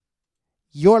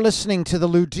You're listening to the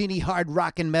Loudini Hard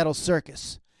Rock and Metal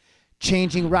Circus,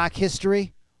 changing rock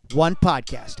history, one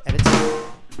podcast at a time.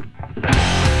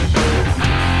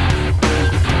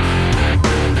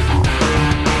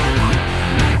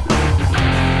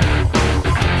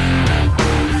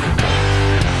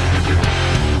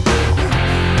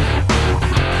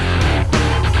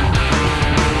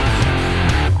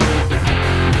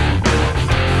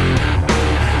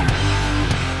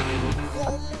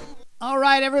 All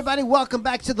right, everybody, welcome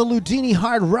back to the Loudini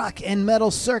Hard Rock and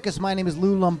Metal Circus. My name is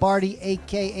Lou Lombardi,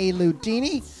 a.k.a.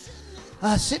 Loudini.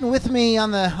 Sitting with me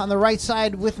on the right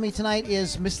side with me tonight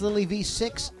is Miss Lily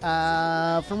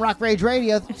V6 from Rock Rage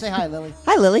Radio. Say hi, Lily.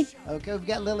 Hi, Lily. Okay, we've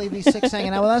got Lily V6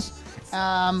 hanging out with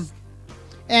us.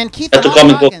 And Keith That's the a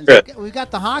comic book Hawkins. script. We've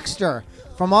got the Hawkster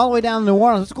from all the way down in New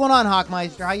Orleans. What's going on,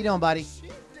 Hawkmeister? How you doing, buddy?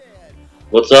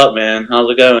 What's up, man? How's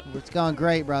it going? It's going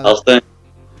great, brother. How's things?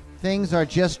 Things are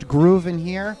just grooving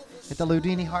here at the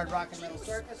Loudini Hard Rock and Metal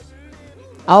Circus.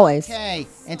 Always. Okay,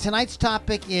 and tonight's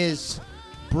topic is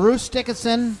Bruce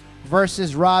Dickinson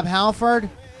versus Rob Halford.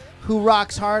 Who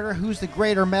rocks harder? Who's the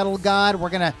greater metal god?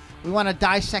 We want to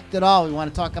dissect it all. We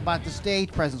want to talk about the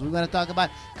stage presence. We want to talk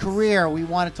about career. We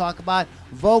want to talk about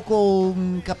vocal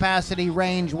capacity,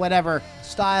 range, whatever,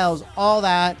 styles, all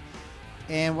that.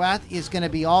 And that is going to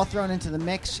be all thrown into the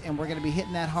mix, and we're going to be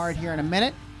hitting that hard here in a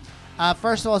minute.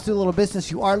 First of all, let's do a little business.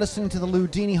 You are listening to the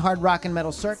Loudini Hard Rock and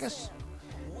Metal Circus.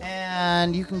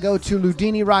 And you can go to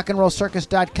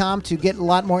LoudiniRockandRollCircus.com to get a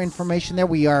lot more information there.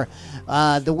 We are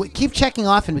keep checking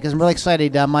often because I'm really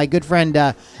excited. My good friend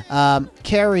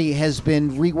Carrie has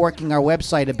been reworking our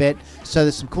website a bit, so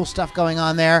there's some cool stuff going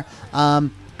on there.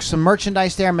 Some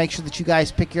merchandise there. Make sure that you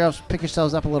guys pick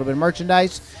yourselves up a little bit of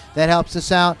merchandise. That helps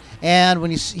us out. And when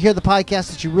you hear the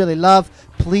podcast that you really love,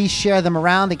 please share them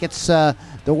around. It gets the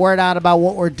word out about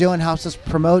what we're doing, helps us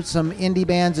promote some indie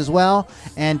bands as well,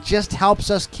 and just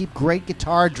helps us keep great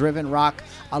guitar-driven rock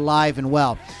alive and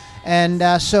well.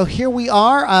 And so here we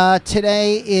are.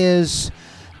 Today is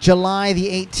July the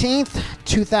 18th,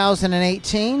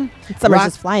 2018. Summer's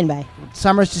just flying by.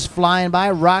 Summer's just flying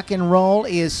by. Rock and roll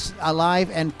is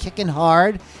alive and kicking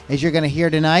hard, as you're going to hear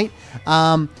tonight.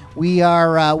 We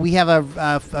have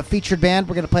a featured band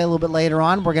we're going to play a little bit later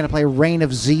on. We're going to play Reign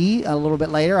of Z a little bit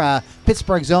later,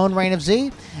 Pittsburgh's own Reign of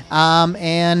Z.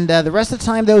 And the rest of the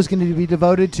time, though, is going to be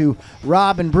devoted to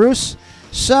Rob and Bruce.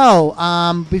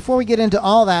 So before we get into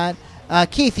all that,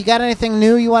 Keith, you got anything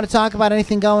new you want to talk about?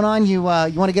 Anything going on? You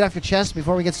want to get off your chest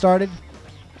before we get started?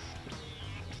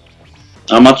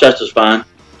 My chest is fine.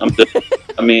 I'm good.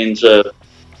 I mean, so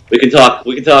we can talk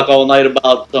all night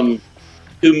about some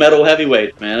two metal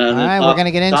heavyweights, man. All right, we're going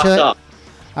to get into it. All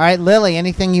right, Lily,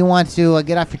 anything you want to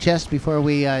get off your chest before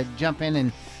we jump in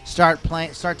and start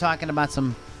talking about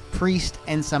some Priest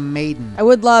and some Maiden? I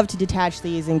would love to detach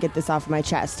these and get this off my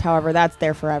chest. However, that's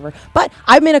there forever. But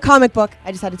I'm in a comic book.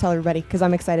 I just had to tell everybody because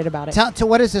I'm excited about it.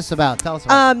 What is this about? Tell us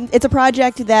about it. It's a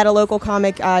project that a local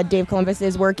comic, Dave Columbus,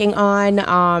 is working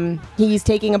on. He's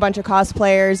taking a bunch of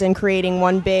cosplayers and creating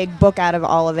one big book out of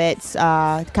all of it,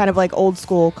 kind of like old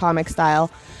school comic style.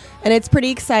 And it's pretty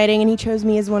exciting, and he chose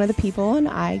me as one of the people, and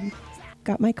I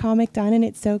got my comic done, and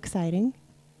it's so exciting.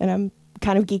 And I'm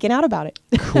kind of geeking out about it.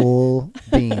 Cool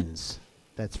beans.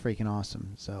 That's freaking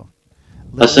awesome. So,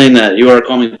 I've seen that. You are a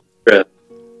comic book.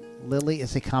 Lily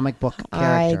is a comic book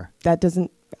character.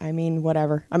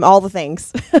 Whatever. I'm all the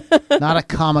things. Not a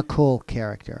comical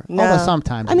character. No. Although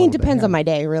sometimes. Depends on my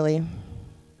day, really.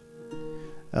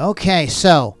 Okay,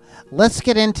 so let's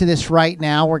get into this right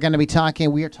now. We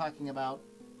are talking about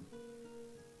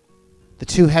the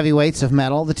two heavyweights of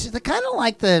metal. They're kind of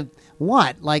like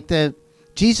the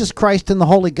Jesus Christ and the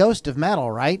Holy Ghost of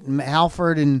metal, right?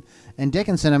 Halford and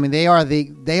Dickinson. I mean, they are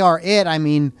it. I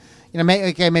mean, maybe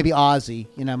Ozzy.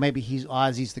 Maybe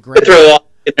Ozzy's the great.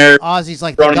 Ozzy's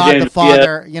like the God, the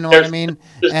Father. You know what I mean?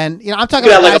 And I'm talking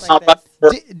about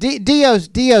Dio's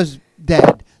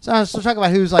dead. So I'm talking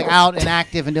about who's like out and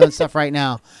active and doing stuff right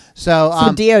now.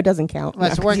 So Dio doesn't count.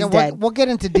 So we'll get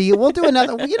into Dio. We'll do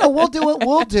another. We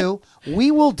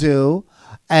will do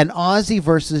an Ozzy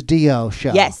versus Dio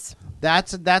show. Yes.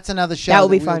 That's another show. That will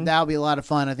be fun. That will be a lot of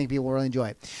fun. I think people will really enjoy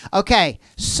it. Okay,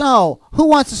 so who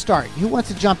wants to start? Who wants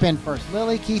to jump in first?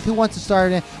 Lily, Keith, who wants to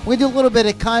start? We're going to do a little bit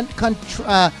of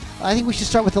I think we should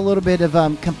start with a little bit of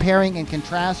comparing and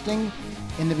contrasting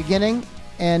in the beginning,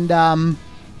 and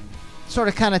sort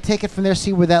of kind of take it from there,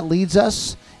 see where that leads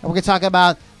us. And we're going to talk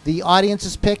about the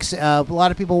audience's picks. A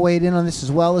lot of people weighed in on this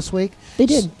as well this week. They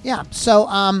did. Yeah. So,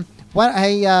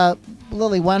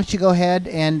 Lily, why don't you go ahead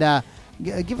and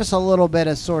give us a little bit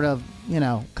of sort of,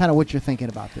 kind of what you're thinking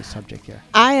about this subject here.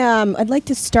 I'd like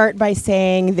to start by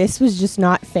saying this was just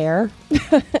not fair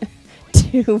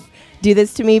to do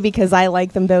this to me because I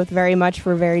like them both very much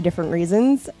for very different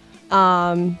reasons.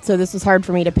 So this was hard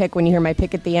for me to pick. When you hear my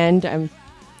pick at the end,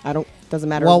 doesn't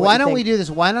matter. Well, why don't we do this?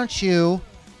 Why don't you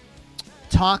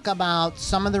talk about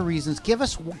some of the reasons? Give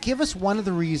us one of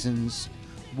the reasons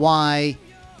why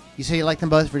you say you like them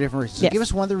both for different reasons. So yes. Give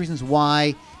us one of the reasons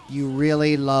why you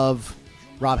really love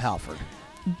Rob Halford.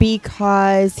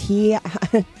 Because he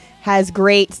has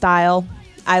great style.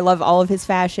 I love all of his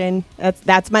fashion.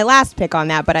 That's my last pick on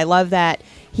that, but I love that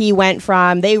he went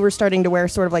from, they were starting to wear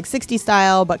sort of like 60s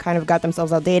style, but kind of got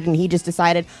themselves outdated, and he just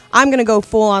decided, I'm going to go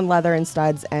full on leather and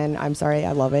studs, and I'm sorry,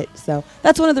 I love it. So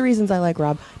that's one of the reasons I like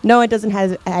Rob. No, it doesn't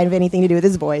have anything to do with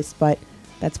his voice, but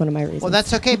that's one of my reasons. Well,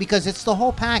 that's okay, because it's the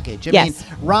whole package. I Yes.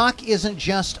 mean, rock isn't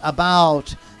just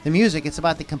about the music, it's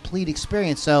about the complete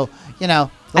experience. So, the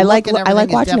I like look and everything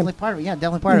is watching definitely him. part of it. Yeah,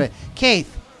 definitely part of it.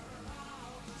 Keith,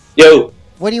 Yo,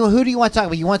 who do you want to talk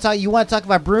about? You want to talk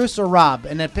about Bruce or Rob,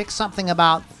 and then pick something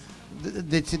about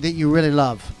that you really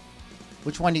love.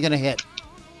 Which one are you going to hit?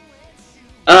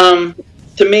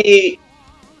 To me,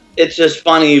 it's just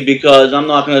funny because I'm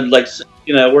not going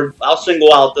to I'll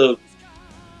single out the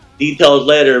details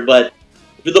later, but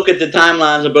if you look at the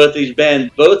timelines of both these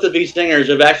bands, both of these singers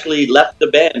have actually left the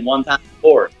band one time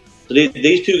before. So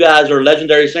these two guys are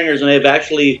legendary singers, and they've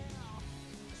actually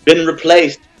been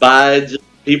replaced by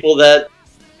people that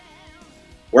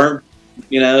weren't,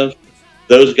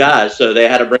 those guys. So they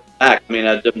had to bring them back. I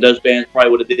mean, those bands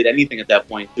probably would have did anything at that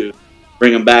point to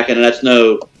bring them back, and that's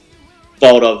no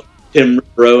fault of Tim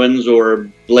Rowans or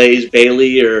Blaze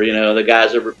Bailey or, the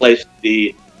guys that replaced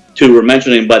the two we're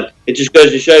mentioning. But it just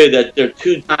goes to show you that they're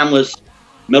two timeless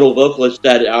metal vocalists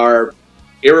that are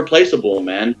irreplaceable,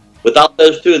 man. Without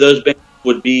those two, those bands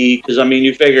would be, because, I mean,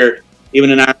 you figure,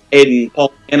 even in Iron Maiden,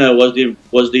 Paul Eno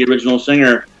was the original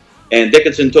singer, and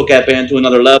Dickinson took that band to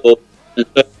another level. And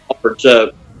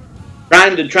so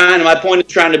my point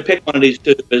is trying to pick one of these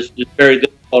two is very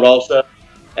difficult also.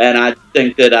 And I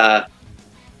think that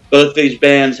both these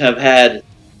bands have had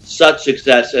such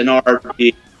success and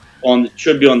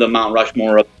should be on the Mount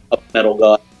Rushmore of metal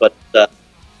god. But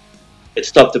it's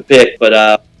tough to pick.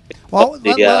 But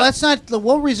let's not.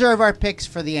 We'll reserve our picks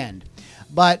for the end.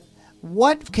 But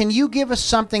what can you give us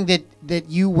something that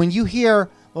you, when you hear?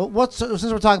 Since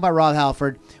we're talking about Rob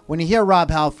Halford, when you hear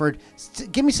Rob Halford,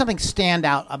 give me something stand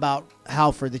out about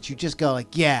Halford that you just go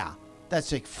like, yeah,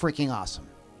 that's like freaking awesome.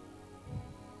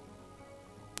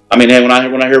 I mean, hey, when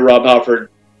I hear Rob Halford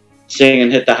sing and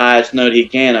hit the highest note he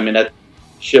can, I mean, that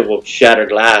shit will shatter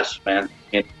glass, man.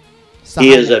 I mean,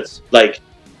 he is that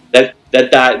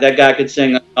guy could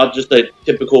sing not just a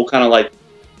typical kind of like,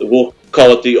 we'll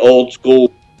call it the old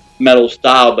school metal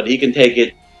style, but he can take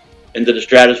it into the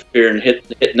stratosphere and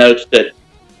hit notes that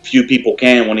few people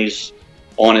can when he's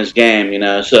on his game,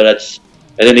 So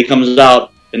and then he comes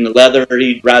out in the leather.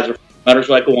 He rides a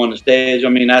motorcycle on the stage. I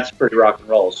mean, that's pretty rock and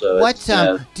roll. So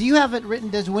do you have it written?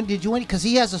 Because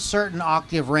he has a certain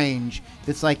octave range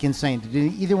that's like insane. Did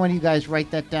either one of you guys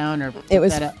write that down or? It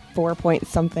was 4 point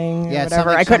something or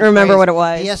whatever. I couldn't remember what it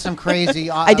was. He has some crazy.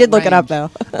 I did look it up though.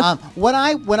 When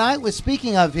I was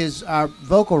speaking of his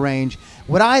vocal range,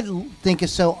 what I think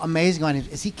is so amazing on him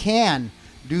is he can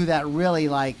do that really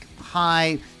like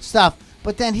high stuff,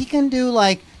 but then he can do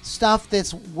like stuff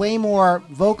that's way more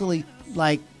vocally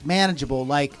like manageable,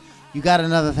 like You Got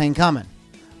Another Thing Coming,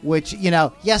 which,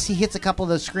 yes, he hits a couple of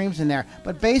those screams in there,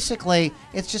 but basically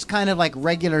it's just kind of like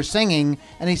regular singing,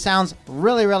 and he sounds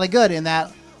really, really good in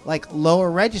that like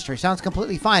lower register. He sounds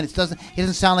completely fine. He doesn't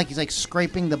sound like he's like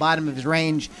scraping the bottom of his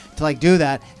range to like do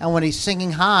that. And when he's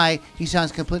singing high, he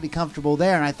sounds completely comfortable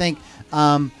there. And I think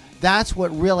that's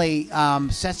what really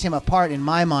sets him apart in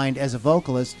my mind as a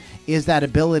vocalist, is that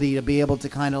ability to be able to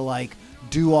kind of like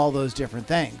do all those different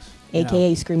things.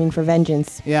 AKA screaming for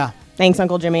vengeance. Yeah. Thanks,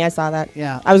 Uncle Jimmy. I saw that.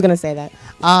 Yeah. I was going to say that.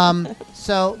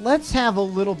 So let's have a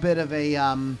little bit of a...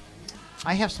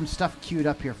 I have some stuff queued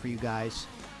up here for you guys.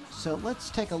 So let's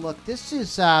take a look. This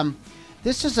is a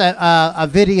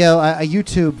video, a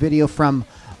YouTube video from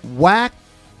Wacko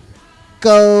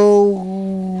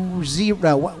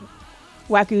Zero.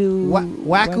 Wackooey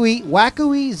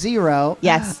Zero.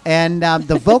 Yes. And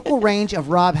the vocal range of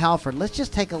Rob Halford. Let's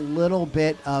just take a little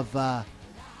bit of a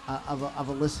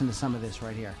listen to some of this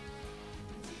right here.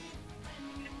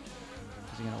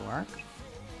 Is it gonna work?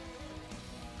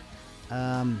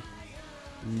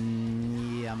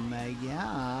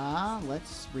 Yeah.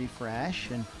 Let's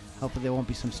refresh and hopefully there won't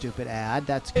be some stupid ad.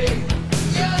 That's good.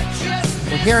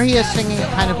 Well, here he is singing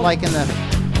kind of like in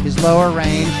his lower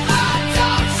range.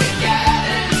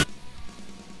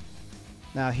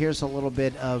 Now here's a little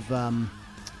bit of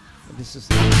this is.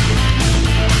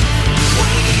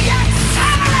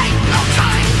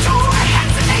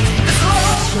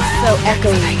 So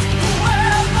echoey.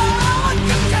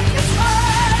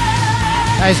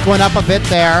 Nice, going up a bit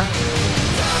there.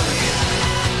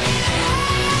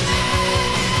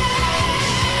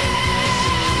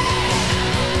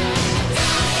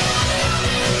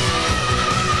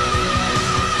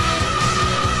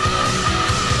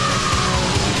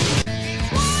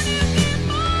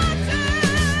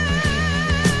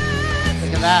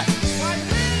 Look at that.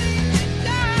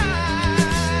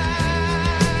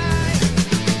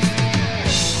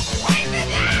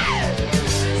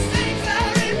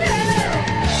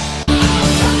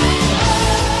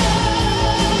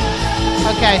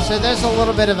 Okay, so there's a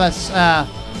little bit of a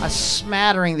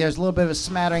smattering. There's a little bit of a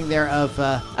smattering there of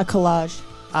A collage.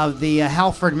 of the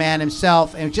Halford man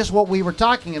himself, and just what we were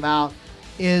talking about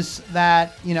is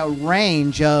that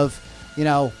range of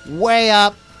way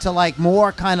up to like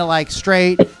more kind of like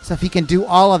straight stuff. He can do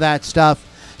all of that stuff.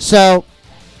 So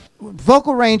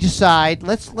vocal range aside,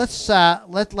 let's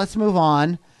move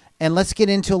on and let's get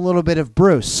into a little bit of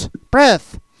Bruce.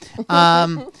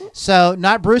 So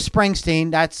not Bruce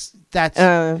Springsteen. That's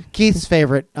Keith's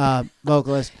favorite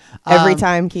vocalist. Every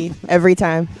time, Keith. Every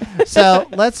time. So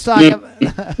let's talk.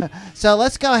 So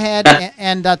let's go ahead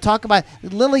and talk about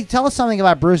Lily. Tell us something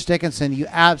about Bruce Dickinson you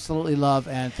absolutely love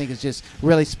and think is just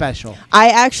really special. I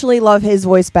actually love his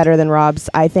voice better than Rob's.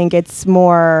 I think it's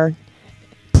more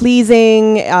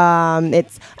pleasing. Don't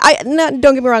get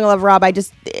me wrong, I love Rob.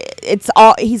 He's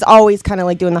always kind of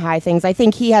like doing the high things. I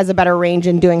think he has a better range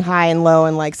in doing high and low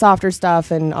and like softer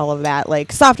stuff and all of that.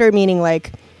 Like softer meaning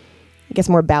like I guess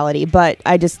more ballady, but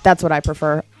that's what I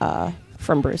prefer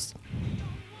from Bruce.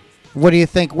 What do you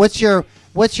think? What's your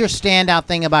standout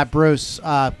thing about Bruce,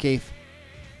 Keith?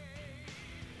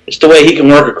 It's the way he can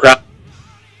work a crowd.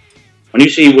 When you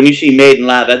see Maiden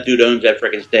live, that dude owns that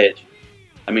freaking stage.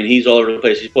 I mean, he's all over the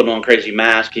place. He's putting on crazy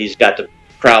masks. He's got the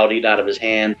crowd eat out of his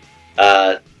hand.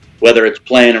 Whether it's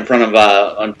playing in front of,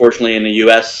 unfortunately, in the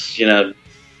U.S.,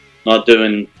 not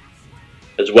doing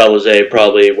as well as they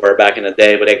probably were back in the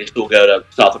day, but they can still go to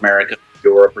South America,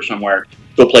 Europe, or somewhere,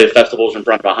 still play festivals in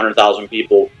front of 100,000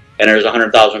 people, and there's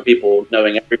 100,000 people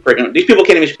knowing every freaking... These people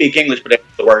can't even speak English, but they're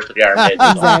the worst of the Iron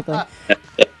Maiden. Exactly.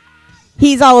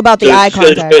 He's all about the eye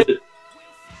contact.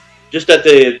 Just that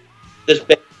this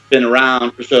band's been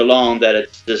around for so long that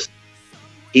it's just...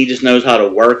 He just knows how to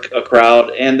work a crowd,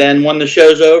 and then when the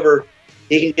show's over,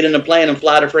 he can get in a plane and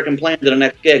fly the freaking plane to the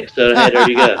next gig. So hey, there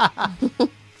you go.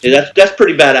 Yeah, that's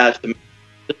pretty badass to me.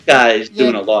 This guy is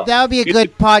doing a lot. That would be a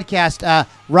good podcast.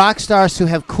 Rock stars who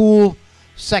have cool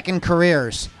second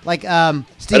careers, like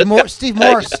Steve Morse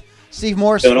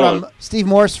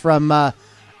from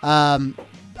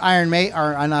Iron Maiden,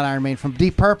 or not Iron Maiden, from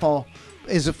Deep Purple.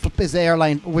 Was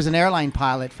an airline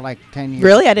pilot for like 10 years.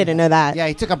 Really? I didn't know that. Yeah,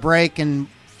 he took a break and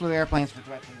flew airplanes for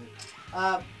 12 years.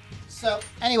 So,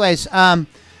 anyways, I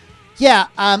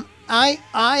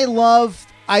love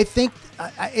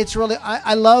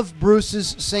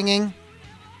Bruce's singing.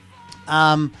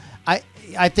 I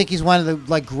think he's one of the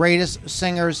like greatest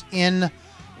singers in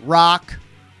rock,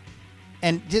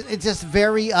 and it's just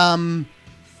very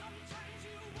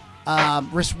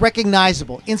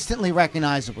recognizable, instantly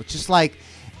recognizable. Just like,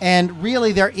 and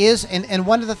really there is, and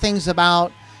one of the things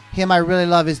about him I really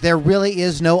love is there really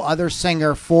is no other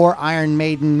singer for Iron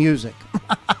Maiden music.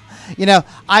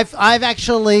 I've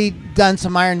actually done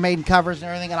some Iron Maiden covers and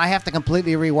everything, and I have to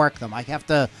completely rework them. I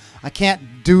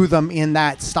can't do them in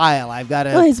that style. I've got to.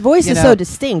 Well, his voice is so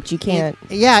distinct, you can't.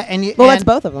 That's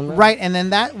both of them, right? And then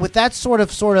that with that sort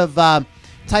of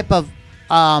type of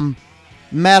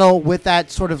metal with that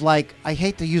sort of like, I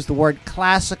hate to use the word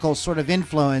classical sort of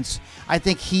influence, I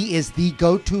think he is the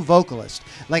go-to vocalist.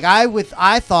 Like I always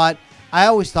thought,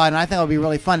 and I think it would be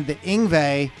really fun that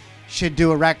Yngwie should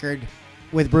do a record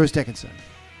with Bruce Dickinson.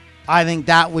 I think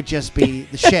that would just be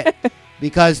the shit,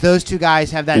 because those two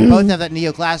guys both have that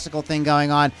neoclassical thing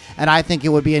going on, and I think it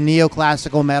would be a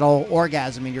neoclassical metal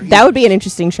orgasm in your ear. That would be an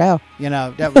interesting show.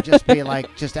 That would just be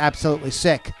like just absolutely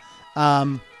sick.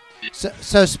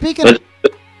 So speaking of...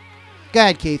 Go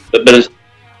ahead, Keith. But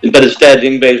instead,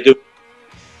 Yngwie's doing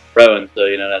Rowan, so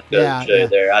that's good to show you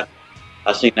there.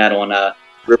 I seen that on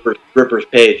Ripper's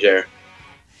page there.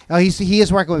 Oh, he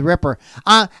is working with Ripper.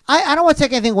 I don't want to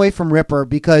take anything away from Ripper,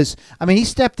 because he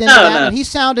stepped into that and he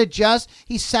sounded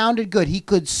good. He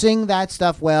could sing that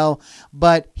stuff well,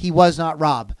 but he was not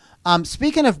Rob.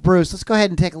 Speaking of Bruce, let's go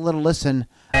ahead and take a little listen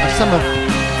of some of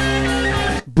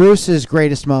Bruce's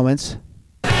greatest moments.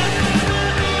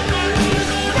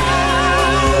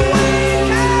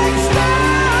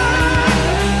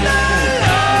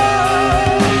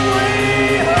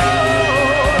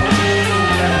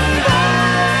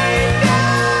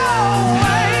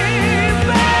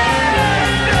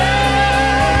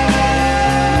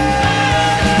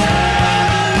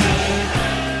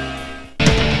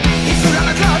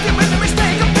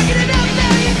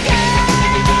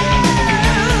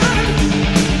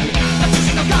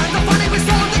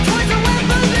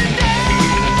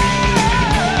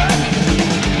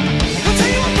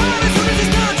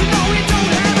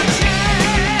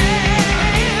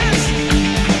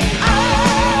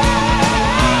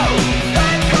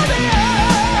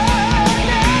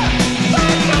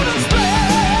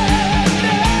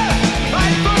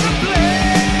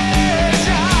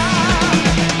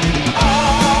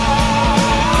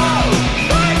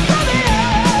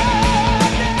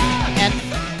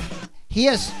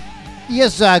 he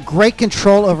has great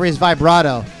control over his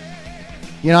vibrato.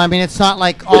 You know, I mean, it's not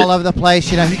like all over the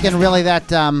place. You know, he can really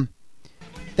that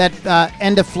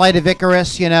end of Flight of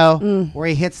Icarus. You know, where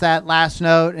he hits that last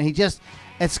note, and he just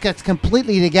it's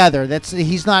completely together.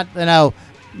 He's not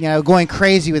going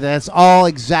crazy with it. It's all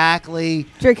exactly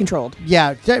very controlled.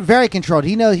 Yeah, very controlled.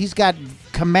 He knows he's got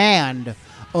command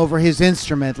over his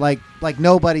instrument like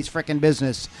nobody's freaking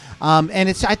business. And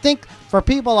it's, I think, for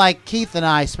people like Keith and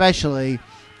I especially,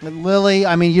 Lily,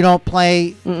 I mean, you don't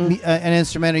play an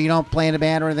instrument or you don't play in a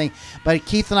band or anything, but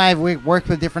Keith and I have worked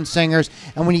with different singers,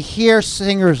 and when you hear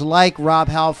singers like Rob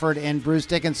Halford and Bruce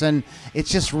Dickinson,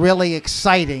 it's just really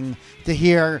exciting to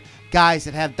hear guys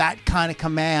that have that kind of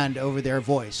command over their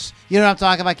voice. You know what I'm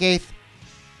talking about, Keith?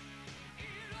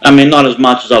 I mean, not as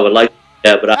much as I would like,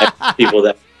 but I have people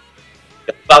that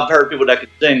I've heard people that can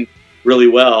sing really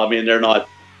well. I mean, they're not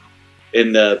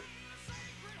in the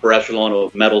upper echelon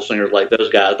of metal singers like those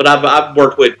guys, but I've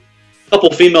worked with a couple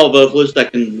female vocalists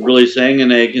that can really sing,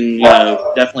 and they can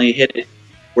definitely hit it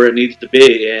where it needs to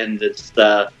be, and it's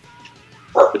been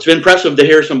impressive to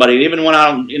hear somebody, even when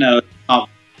I'm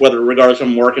whether regardless if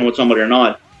I'm working with somebody or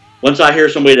not. Once I hear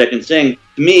somebody that can sing,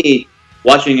 to me,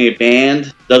 watching a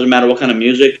band, doesn't matter what kind of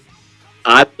music,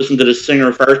 I listen to the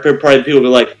singer first. Probably people be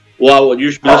like, well,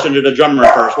 you should listen to the drummer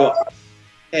first. Well,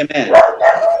 hey, man.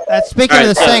 Speaking of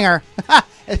the singer,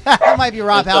 that might be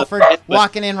Rob Halford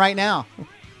walking in right now.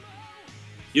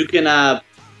 You can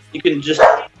just,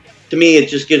 to me, it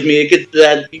just gives me, you get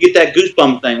that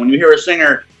goosebump thing when you hear a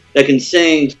singer that can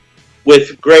sing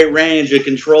with great range of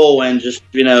control and just,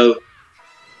 when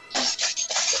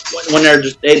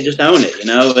they just own it,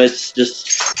 it's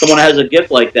just, someone has a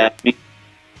gift like that. I mean,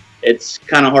 it's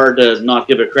kind of hard to not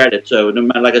give it credit. So no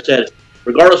matter, like I said,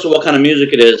 regardless of what kind of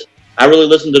music it is, I really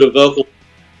listen to the vocal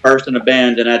first in a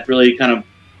band, and that really kind of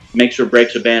makes or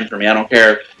breaks a band for me. I don't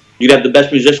care. You have the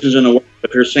best musicians in the world.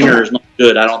 If your singer is not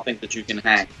good, I don't think that you can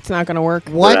hang. It's not going to work.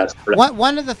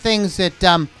 One of the things that,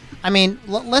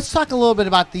 let's talk a little bit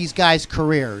about these guys'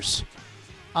 careers.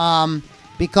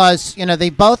 Because, they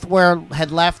both had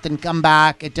left and come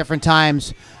back at different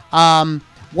times. One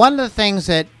of the things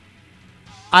that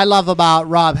I love about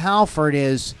Rob Halford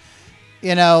is,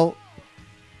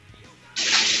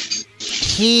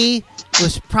 he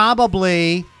was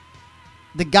probably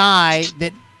the guy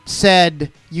that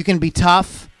said you can be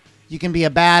tough, you can be a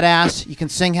badass, you can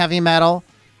sing heavy metal,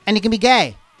 and you can be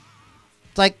gay.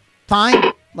 It's like,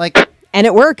 fine. And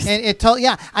it works.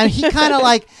 Yeah. And he kind of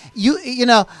like,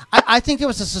 I think there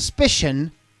was a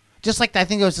suspicion, just like I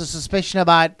think there was a suspicion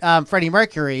about Freddie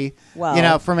Mercury,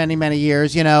 for many, many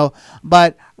years,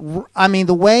 But, I mean,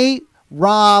 the way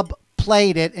Rob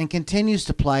played it and continues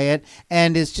to play it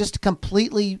and is just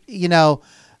completely,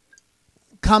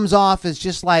 comes off as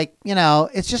just like,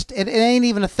 it's just, it ain't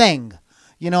even a thing.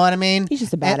 You know what I mean? He's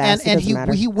just a badass. And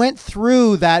he went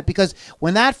through that because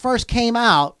when that first came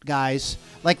out, guys,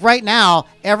 like right now,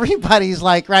 everybody's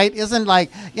like, right? Isn't like,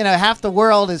 half the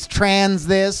world is trans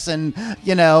this and,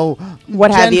 what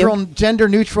have you? Gender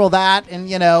neutral that and,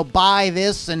 bi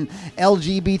this and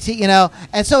LGBT,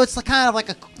 and so it's kind of like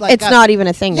it's not even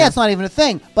a thing. Yeah, it's not even a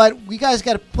thing. But you guys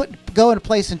got to go into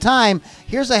place and time.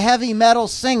 Here's a heavy metal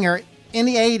singer in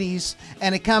the 80s,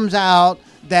 and it comes out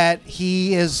that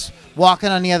he is walking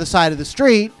on the other side of the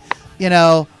street,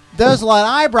 there's a lot of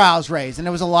eyebrows raised, and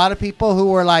there was a lot of people who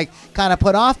were like kind of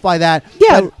put off by that.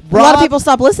 Yeah, a lot of people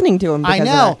stopped listening to him. I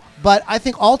know, but I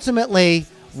think ultimately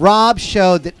Rob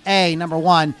showed that number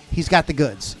one, he's got the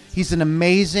goods. He's an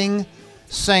amazing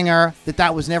singer.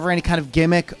 That was never any kind of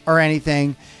gimmick or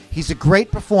anything. He's a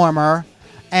great performer,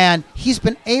 and he's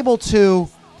been able to.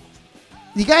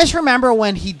 You guys remember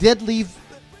when he did leave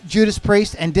Judas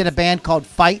Priest and did a band called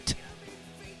Fight?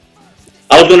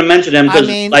 I was going to mention him because,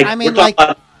 we're talking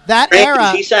about that ranges.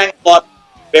 era. He sang a lot of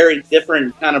very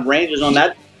different kind of ranges on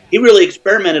that. He really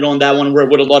experimented on that one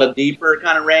with a lot of deeper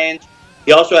kind of range.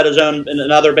 He also had his own in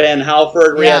another band,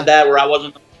 Halford, where he had that, where I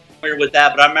wasn't familiar with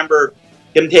that. But I remember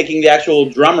him taking the actual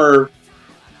drummer,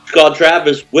 Scott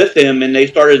Travis, with him, and they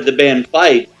started the band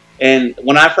Fight. And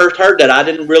when I first heard that, I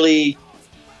didn't really...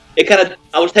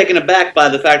 I was taken aback by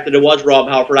the fact that it was Rob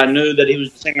Halford. I knew that he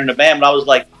was the singer in the band, but I was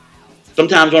like,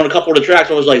 sometimes on a couple of the tracks,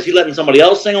 I was like, is he letting somebody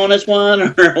else sing on this one?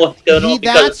 Or what's going on?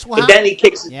 But then he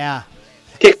kicks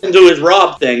into his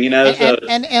Rob thing,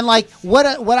 And like, what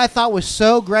I thought was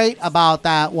so great about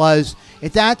that was,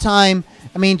 at that time,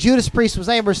 I mean, Judas Priest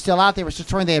they were still out. They were still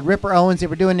touring. They had Ripper Owens. They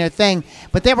were doing their thing.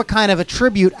 But they were kind of a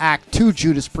tribute act to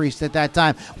Judas Priest at that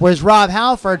time. Whereas Rob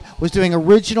Halford was doing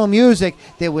original music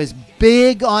that was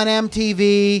big on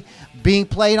MTV, being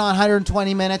played on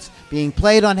 120 minutes, being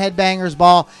played on Headbangers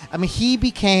Ball. I mean, he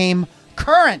became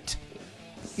current.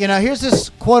 You know, here's this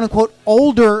quote-unquote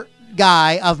older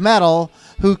guy of metal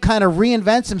who kind of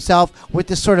reinvents himself with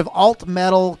this sort of alt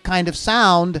metal kind of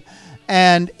sound,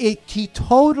 and he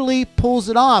totally pulls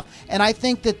it off. And I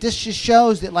think that this just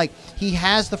shows that, like, he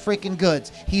has the freaking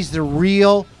goods. He's the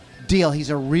real deal. He's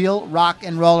a real rock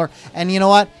and roller. And you know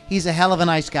what? He's a hell of a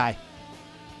nice guy.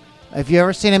 If you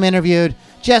ever seen him interviewed,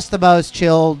 just the most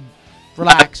chilled,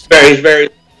 relaxed. He's very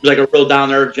like a real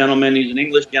down-to-earth gentleman. He's an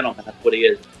English gentleman. That's what he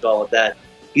is. Let's call it that.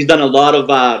 He's done a lot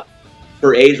of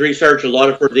for AIDS research, a lot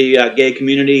of for the gay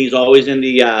community. He's always in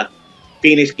the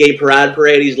Phoenix Gay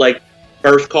Parade. He's like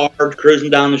first car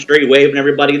cruising down the street, waving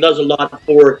everybody. He does a lot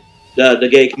for the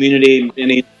gay community,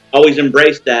 and he always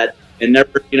embraced that. And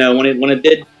never, you know, when it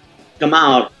did come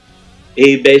out,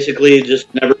 he basically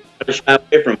just never shy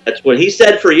away from it. That's what he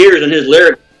said for years in his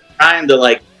lyrics, trying to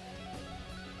like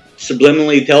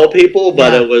subliminally tell people,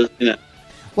 but it was, you know.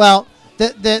 Well,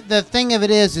 the thing of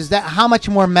it is that how much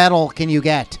more metal can you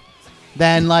get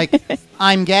than like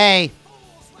I'm gay?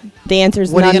 The answer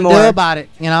is what none are you more. gonna do about it?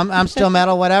 You know, I'm still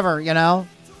metal, whatever. You know,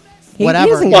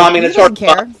 Whatever. Well, I mean, it's hard.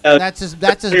 Care. That's as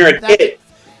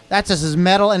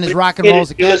metal and as rock and roll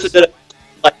as it gets.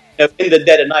 Like, in the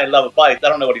Dead at Night, Love of Life. I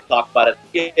don't know what he talked about as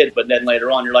a kid, but then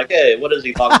later on, you're like, hey, what does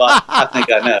he talk about? I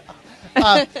think I know.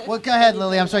 Well, go ahead,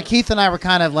 Lily. I'm sorry. Keith and I were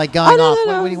kind of like going off.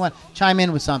 What do you want? Chime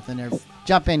in with something there.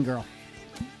 Jump in, girl.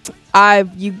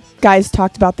 You guys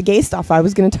talked about the gay stuff. I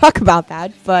was going to talk about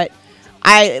that, but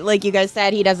like you guys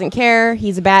said, he doesn't care.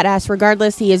 He's a badass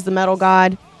regardless. He is the metal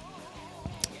god.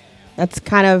 That's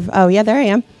kind of, oh yeah, there I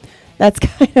am. That's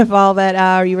kind of all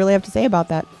that you really have to say about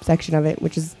that section of it,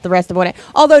 which is the rest of what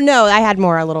although no, I had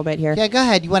more a little bit here. Yeah, go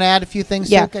ahead. You want to add a few things?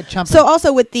 Yeah. So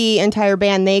also with the entire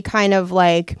band, they kind of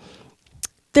like,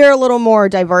 they're a little more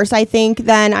diverse, I think,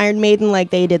 than Iron Maiden.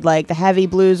 Like they did like the heavy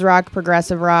blues rock,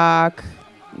 progressive rock.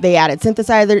 They added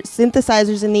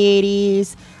synthesizers in the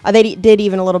 80s. They did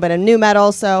even a little bit of new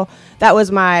metal. So that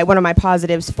was one of my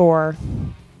positives for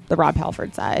the Rob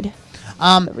Halford side.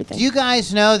 Do you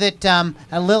guys know that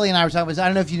Lily and I were talking about, I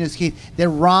don't know if you knew this, Keith, that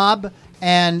Rob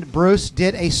and Bruce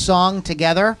did a song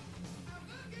together?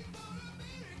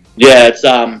 Yeah, it's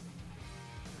what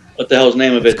the hell's the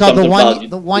name of it? It's called The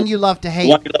One You Love to Hate. The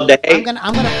One You Love to Hate.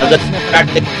 I'm gonna play a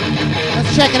snippet.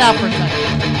 Let's check it out for a second.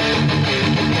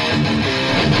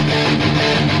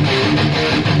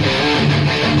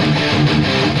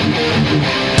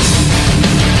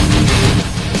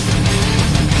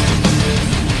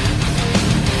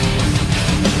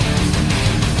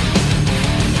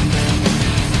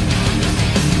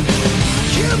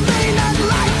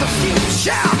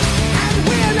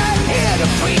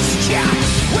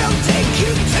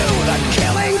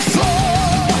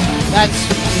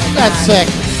 That's sick.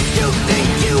 You think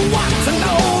you want to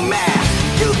know me?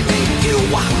 You think you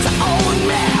want to own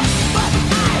me? But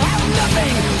I have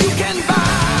nothing you can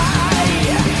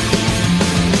buy.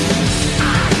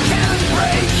 I can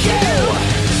break you.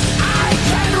 I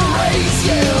can raise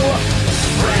you.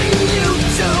 Bring you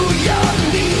to your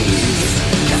knees.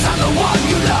 'Cause I'm the one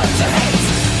you love to hate.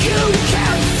 You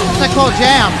can fool me. It's a cool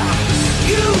jam.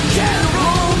 You can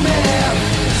rule me.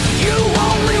 You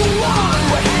only want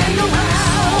what hang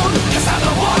around. 'Cause I'm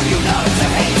the one you love to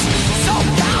hate. So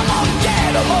come on,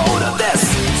 get a load of this.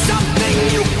 Something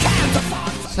you can't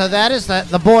afford. So that is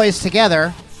the boys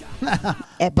together.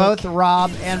 Epic. Both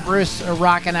Rob and Bruce are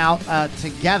rocking out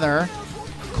together.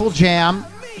 Cool jam.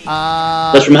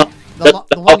 That's from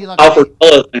the one you love to Halford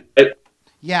hate. thing, right?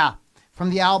 Yeah, from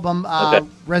the album Okay.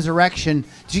 Resurrection.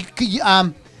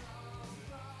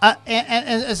 And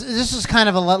this is kind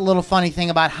of a little funny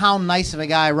thing about how nice of a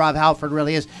guy Rob Halford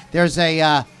really is. There was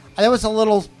a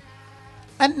little,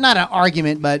 not an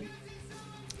argument, but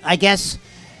I guess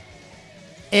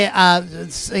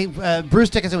Bruce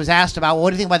Dickinson was asked about, well,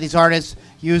 what do you think about these artists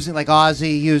using, like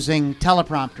Ozzy, using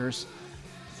teleprompters?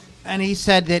 And he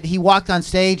said that he walked on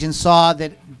stage and saw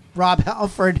that Rob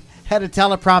Halford had a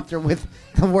teleprompter with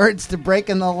the words to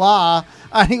Breaking the Law.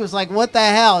 And he was like, what the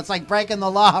hell? It's like breaking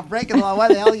the law. Breaking the law. Why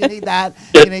the hell you need that?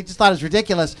 You know, he just thought it was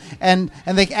ridiculous. And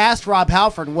they asked Rob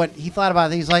Halford what he thought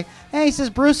about it. He's like, hey, he says,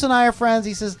 Bruce and I are friends.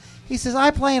 He says,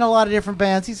 I play in a lot of different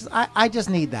bands. He says, I just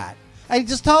need that. And he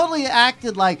just totally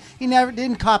acted like he never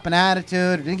didn't cop an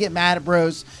attitude or didn't get mad at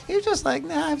Bruce. He was just like,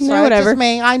 nah, I'm sorry, it's just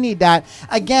me. I need that.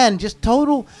 Again, just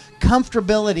total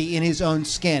comfortability in his own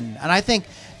skin. And I think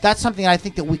that's something I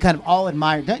think that we kind of all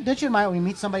admire. Don't you admire when you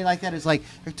meet somebody like that? It's like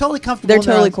they're totally comfortable. They're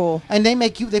totally cool, and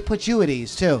they put you at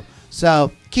ease too.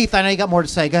 So, Keith, I know you got more to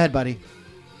say. Go ahead, buddy.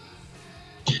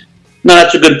 No,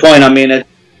 that's a good point. I mean,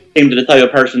 seem to tell you a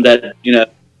person that, had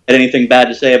anything bad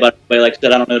to say about anybody. Like I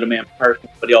said, I don't know the man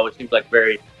personally, but he always seems like a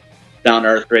very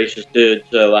down-to-earth, gracious dude.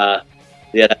 So,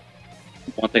 yeah, that's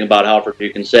one thing about Halford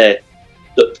you can say.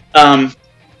 So, I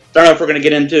don't know if we're going to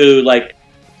get into, like,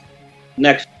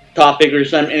 next topic or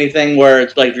anything where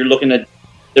it's like you're looking at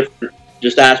different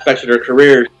just aspects of their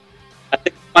careers. I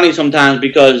think it's funny sometimes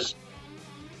because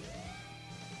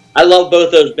I love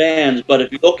both those bands, but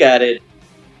if you look at it,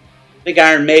 I think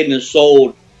Iron Maiden has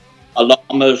sold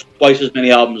almost twice as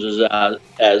many albums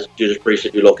as Judas Priest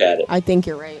if you look at it. I think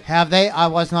you're right. Have they? I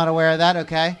was not aware of that.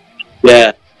 Okay.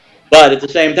 Yeah. But at the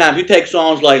same time, if you take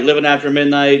songs like Living After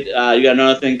Midnight, You Got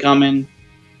Another Thing Coming,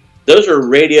 those are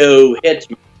radio hits.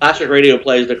 Classic radio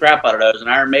plays the crap out of those. And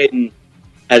Iron Maiden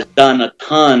has done a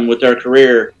ton with their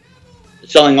career,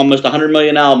 selling almost 100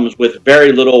 million albums with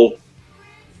very little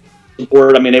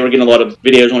support. I mean, they were getting a lot of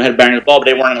videos on Headbanging the Ball, but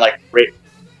they weren't in, like,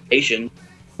 rotation,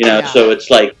 Yeah. So it's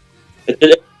like,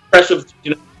 it's impressive.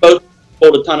 Both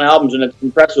sold a ton of albums, and it's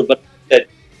impressive, but that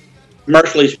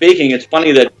commercially speaking, it's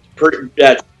funny that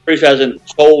Brice hasn't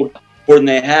sold more than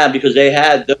they have because they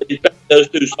had those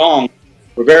two songs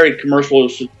were very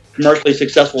commercially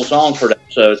successful songs for them.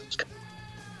 So it's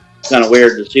kind of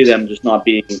weird to see them just not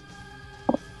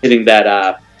hitting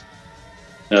that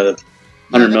the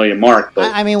 100 million mark.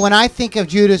 But I mean, when I think of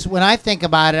Judas, when I think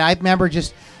about it, I remember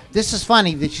this is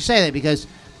funny that you say that because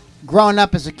growing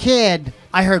up as a kid,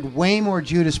 I heard way more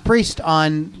Judas Priest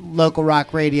on local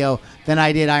rock radio than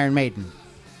I did Iron Maiden.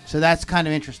 So that's kind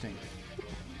of interesting.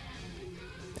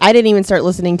 I didn't even start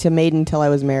listening to Maiden until I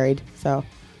was married. So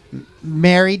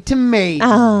Married to Maiden.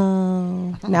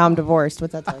 Oh, now I'm divorced.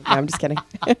 What's that? No, I'm just kidding.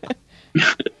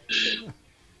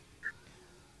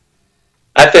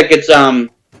 I think it's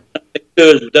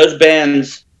those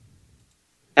bands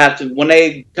have to, when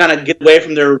they kind of get away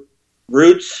from their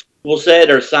roots, we'll say,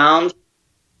 their sound,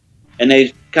 and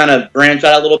they kind of branch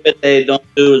out a little bit, they don't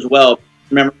do as well.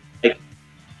 Remember, like,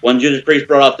 when Judas Priest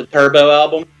brought out the Turbo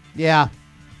album? Yeah.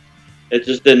 It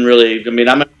just didn't really, I mean,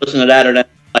 I'm going to listen to that, and then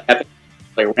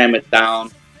like ram it down.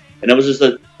 And it was just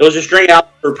a string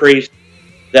album for Priest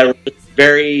that was just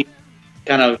very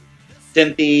kind of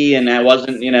synthy, and that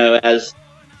wasn't, as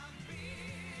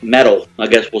metal, I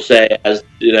guess we'll say, as,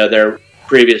 their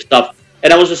previous stuff.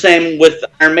 And it was the same with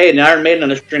Iron Maiden. Iron Maiden on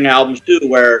the string albums, too,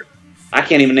 where I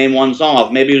can't even name one song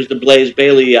off. Maybe it was the Blaze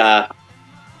Bayley era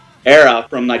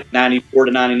from, like, 94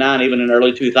 to 99, even in the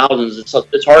early 2000s.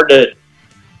 It's hard to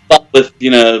fuck with,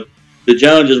 the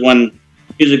Joneses when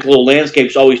musical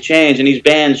landscapes always change, and these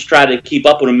bands try to keep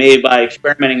up with them maybe by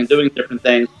experimenting and doing different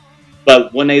things.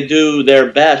 But when they do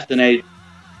their best and they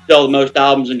sell the most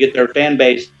albums and get their fan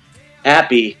base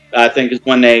happy, I think is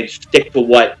when they stick to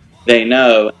what they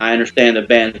know. I understand the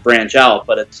bands branch out,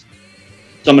 but it's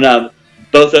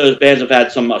both those bands have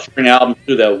had some string albums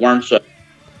too that weren't so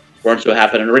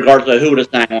happening, regardless of who would have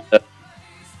sang on them.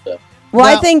 Well,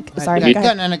 I think... Sorry, go go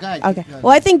ahead. ahead. Go ahead. Okay.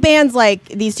 Well, I think bands like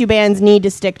these two bands need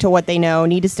to stick to what they know,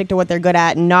 need to stick to what they're good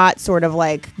at, and not sort of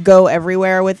like go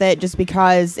everywhere with it just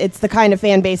because it's the kind of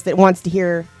fan base that wants to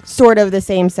hear sort of the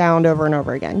same sound over and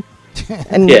over again.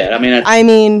 And yeah, I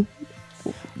mean,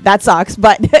 that sucks,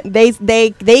 but they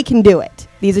can do it.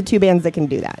 These are two bands that can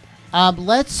do that.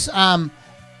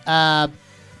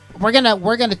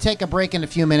 We're gonna take a break in a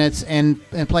few minutes and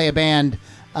play a band.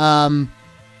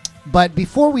 But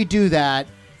before we do that,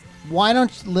 why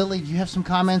don't Lily? Do you have some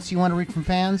comments you want to read from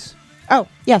fans? Oh,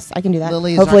 yes, I can do that.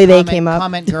 Lily is hopefully our they came up.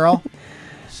 Comment girl.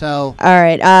 So all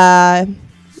right.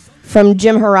 From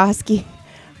Jim Horosky,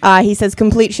 he says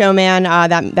complete showman.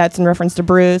 That's in reference to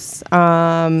Bruce.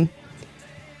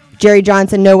 Jerry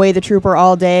Johnson, No Way the Trooper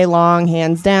all day long,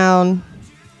 hands down.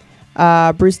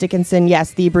 Bruce Dickinson,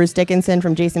 yes, the Bruce Dickinson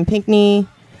from Jason Pinckney.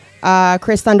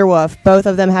 Chris Thunderwolf, both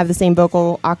of them have the same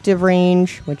vocal octave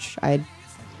range, which I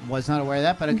was not aware of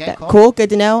that, but okay, cool, good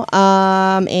to know.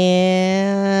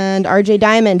 And RJ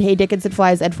Diamond, Hey Dickinson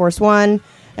flies Ed Force One,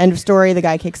 end of story, the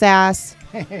guy kicks ass.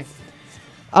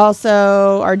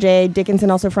 Also, RJ Dickinson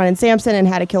also fronted Samson and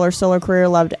had a killer solo career,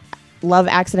 loved Love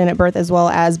Accident at Birth as well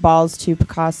as Balls to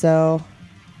Picasso.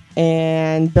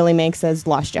 And Billy Mank says,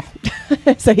 lost ya.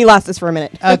 So he lost us for a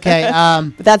minute. Okay.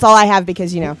 But that's all I have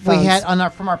because, we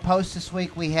had from our post this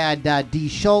week, we had D.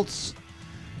 Schultz,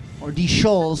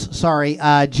 sorry,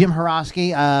 Jim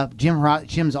Horosky.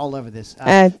 Jim's all over this.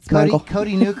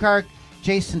 Cody Newkirk,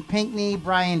 Jason Pinckney,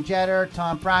 Brian Jetter,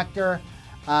 Tom Proctor,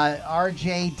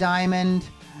 RJ Diamond.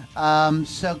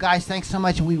 So, guys, thanks so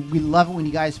much. We love it when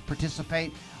you guys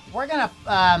participate. We're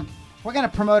gonna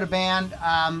promote a band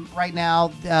right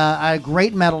now, a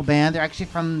great metal band. They're actually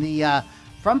from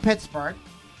Pittsburgh.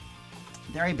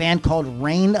 They're a band called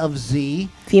Reign of Z.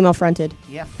 Female fronted.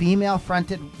 Yeah, female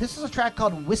fronted. This is a track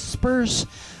called Whispers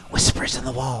in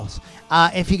the Walls.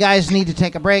 If you guys need to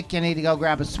take a break, you need to go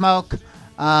grab a smoke.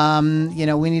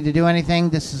 We need to do anything.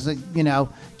 This is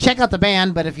check out the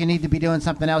band, but if you need to be doing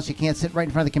something else, you can't sit right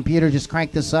in front of the computer. Just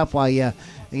crank this up while you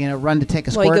run to take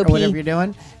a While you squirt go or whatever pee. you're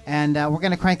doing. And we're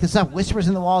going to crank this up. Whispers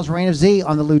in the Walls, Reign of Z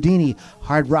on the Loudini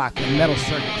Hard Rock and Metal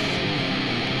Circus.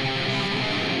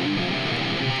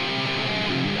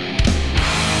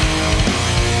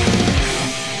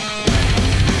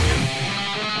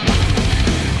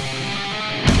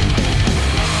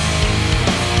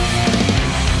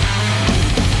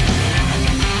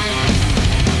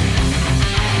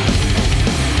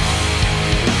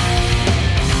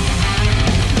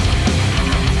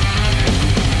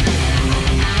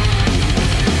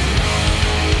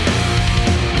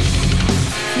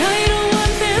 Now you don't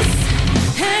want this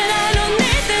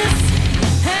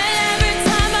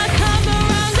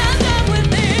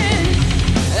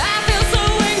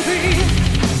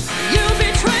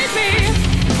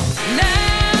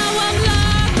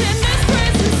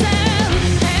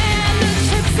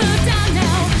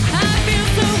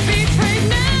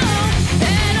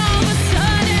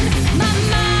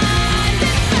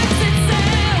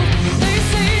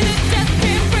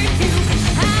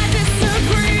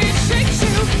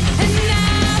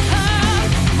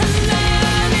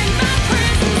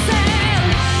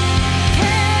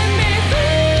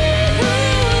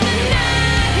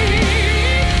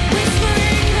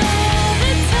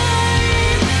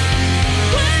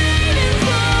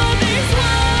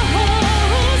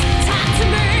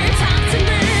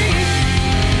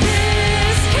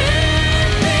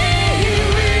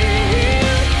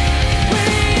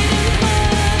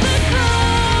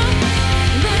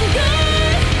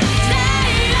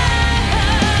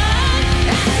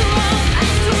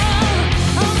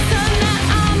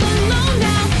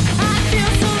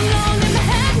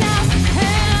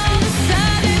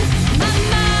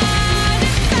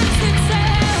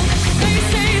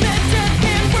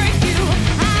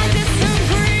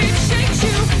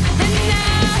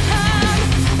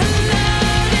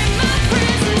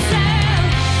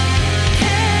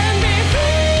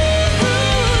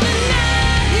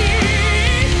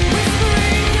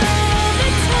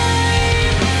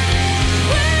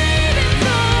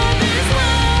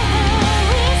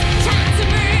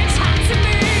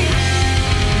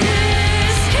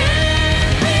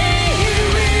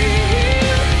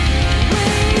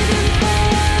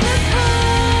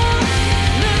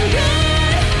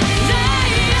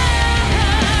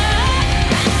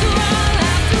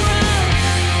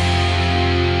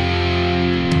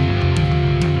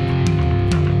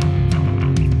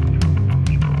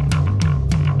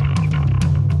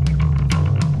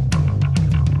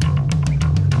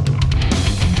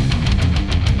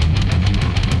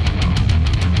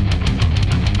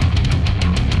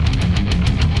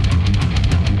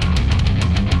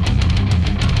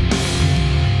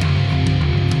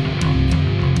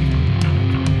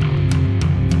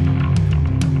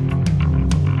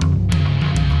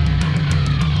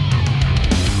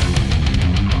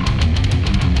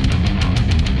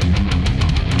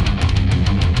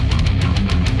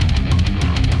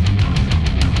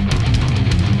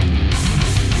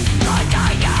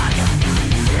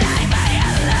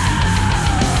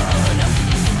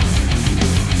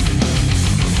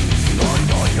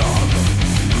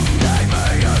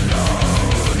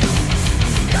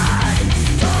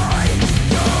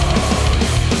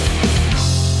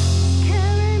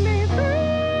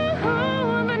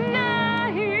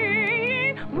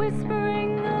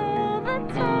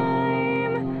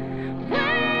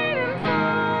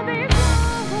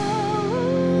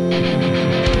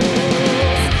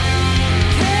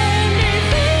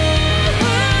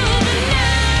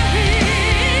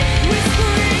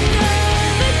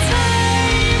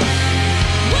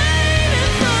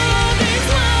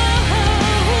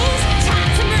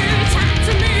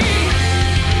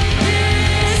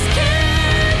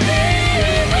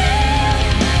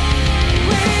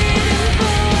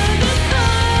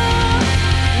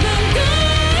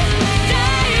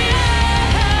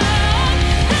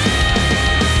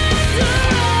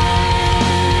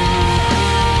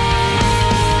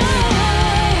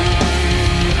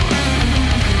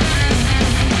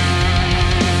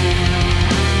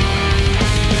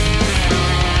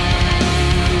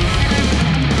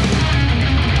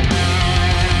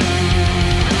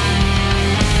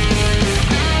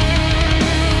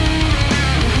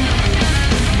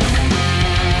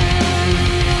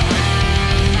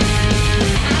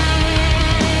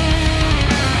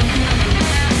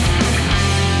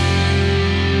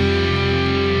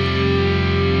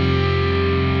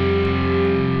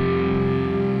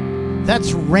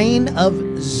That's Reign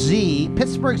of Z,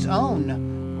 Pittsburgh's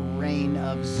own Reign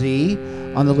of Z,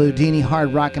 on the Loudini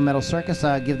Hard Rock and Metal Circus.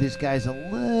 I'll give these guys a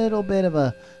little bit of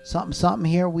a something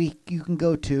here. You can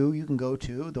go to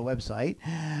the website.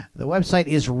 The website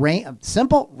is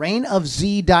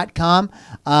reignofz.com.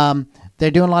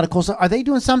 They're doing a lot of cool stuff. Are they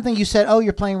doing something? You said,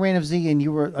 you're playing Reign of Z, and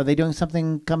are they doing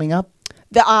something coming up?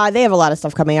 They have a lot of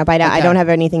stuff coming up. I don't have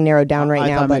anything narrowed down right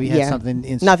now, but maybe you had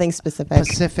something nothing specific.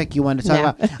 Specific you wanted to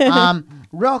talk about.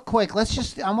 Real quick,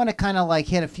 I want to kind of like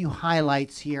hit a few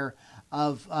highlights here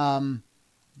of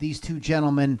these two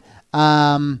gentlemen.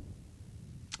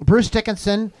 Bruce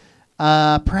Dickinson,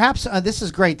 perhaps this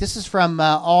is great. This is from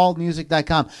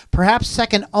allmusic.com. Perhaps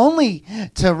second only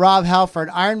to Rob Halford,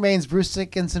 Iron Maiden's Bruce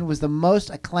Dickinson was the most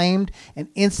acclaimed and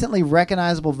instantly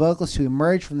recognizable vocalist who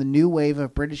emerged from the new wave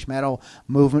of British metal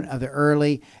movement of the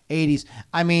early 80s.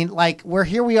 I mean, like,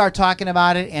 we are talking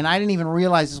about it, and I didn't even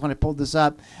realize this when I pulled this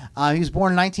up. He was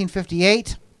born in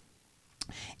 1958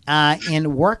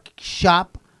 in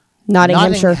Workshop,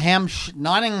 Nottinghamshire.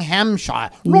 Nottinghamshire.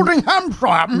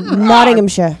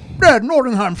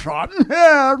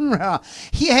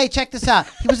 Hey, check this out.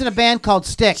 He was in a band called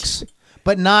Styx,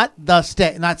 but not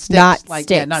Styx. Not Styx,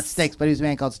 but he was a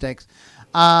band called Styx.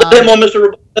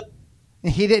 Mr.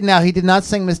 He did not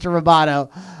sing Mr. Roboto.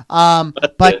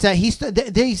 But he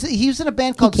was in a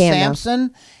band called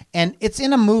Samson. And it's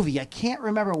in a movie. I can't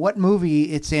remember what movie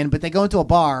it's in, but they go into a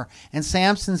bar, and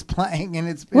Samson's playing, and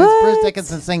it's Bruce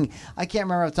Dickinson singing. I can't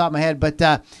remember off the top of my head, but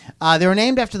they were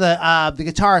named after the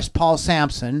guitarist Paul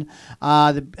Samson.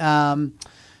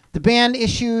 The band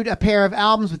issued a pair of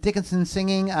albums with Dickinson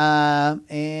singing, and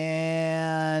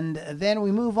then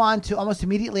we move on to almost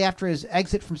immediately after his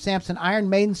exit from Samson, Iron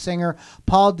Maiden singer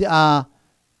Paul, how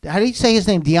do you say his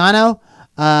name, Diano?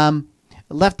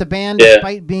 Left the band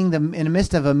despite being in the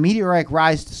midst of a meteoric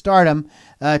rise to stardom.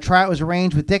 Tryout was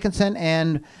arranged with Dickinson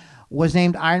and was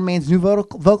named Iron Maiden's new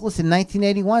vocalist in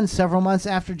 1981. Several months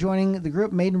after joining the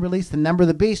group, Maiden released The Number of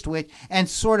the Beast, and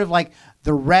sort of like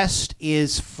the rest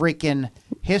is freaking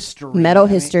history. Metal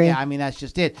history. That's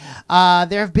just it.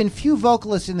 There have been few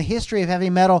vocalists in the history of heavy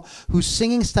metal whose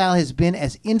singing style has been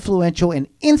as influential and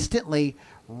instantly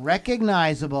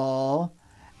recognizable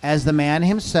as the man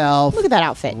himself. Look at that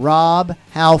outfit. Rob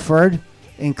Halford,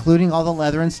 including all the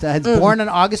leather and studs. Born on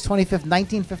August 25th,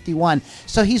 1951.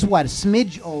 So he's what, a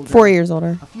smidge older? 4 years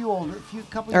older. A few older.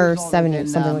 Couple years older. Or 7 than,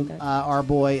 years, something like that. Our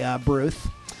boy, Bruce.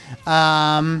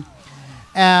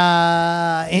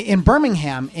 In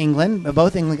Birmingham, England,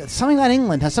 something about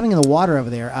England, has something in the water over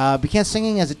there. Began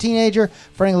singing as a teenager,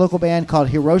 fronting a local band called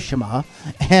Hiroshima,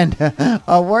 and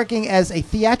working as a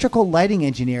theatrical lighting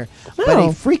engineer. Oh. But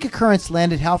a freak occurrence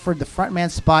landed Halford the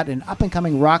frontman spot in an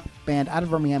up-and-coming rock band out of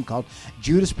Birmingham called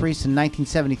Judas Priest in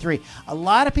 1973. A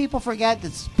lot of people forget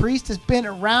that Priest has been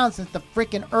around since the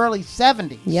freaking early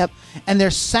 70s. Yep. And their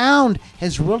sound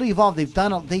has really evolved. They've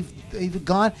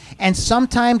gone, and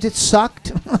sometimes it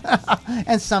sucked,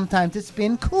 and sometimes it's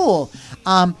been cool.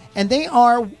 And they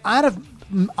are out of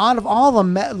all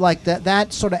the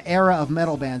that sort of era of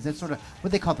metal bands. That's sort of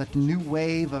what they call the new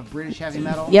wave of British heavy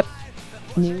metal. Yep.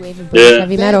 New wave of British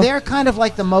heavy metal. They're kind of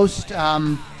like the most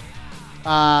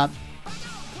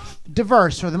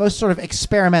diverse, or the most sort of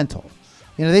experimental.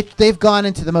 They've gone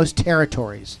into the most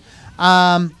territories.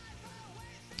 But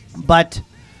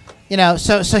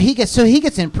so he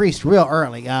gets in Priest real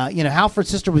early. Halford's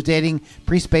sister was dating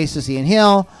Priest bassist Ian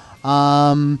Hill.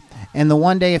 And the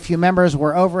one day a few members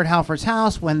were over at Halford's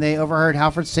house when they overheard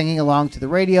Halford singing along to the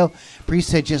radio.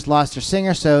 Priest had just lost their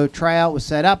singer, so tryout was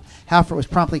set up. Halford was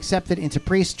promptly accepted into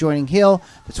Priest, joining Hill,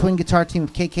 the twin guitar team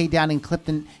of KK Downing,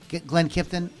 Glenn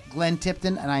Tipton,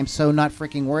 and I'm so not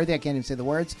freaking worthy, I can't even say the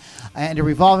words, and a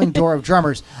revolving door of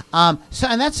drummers. And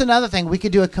that's another thing. We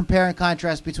could do a compare and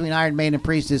contrast between Iron Maiden and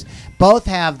Priest. Is both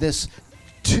have this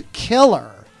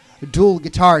killer dual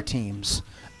guitar teams.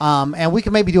 And we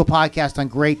could maybe do a podcast on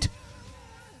great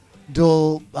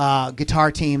dual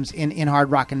guitar teams in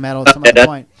hard rock and metal at some other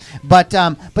point. But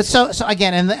so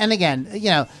again and again,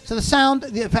 so the sound,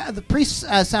 the Priest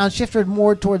sound shifted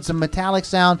more towards a metallic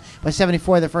sound. By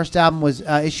 '74, their first album was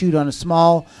issued on a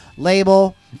small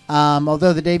label.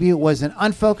 Although the debut was an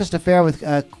unfocused affair with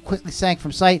quickly sank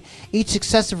from sight, each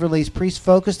successive release, Priest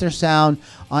focused their sound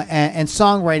and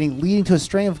songwriting, leading to a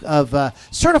string of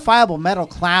certifiable metal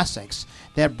classics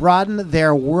that broadened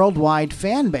their worldwide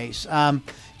fan base.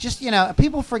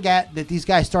 People forget that these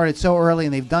guys started so early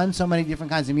and they've done so many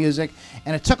different kinds of music,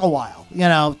 and it took a while,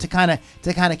 to kind of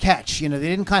catch. They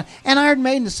didn't and Iron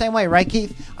Maiden the same way, right,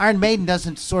 Keith? Iron Maiden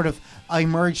doesn't sort of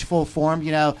emerge full form.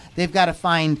 They've got to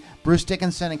find Bruce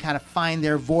Dickinson and kind of find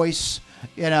their voice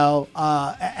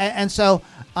And so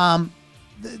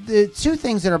the two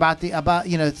things that are about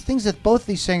things that both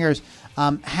these singers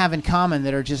have in common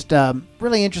that are just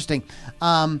really interesting.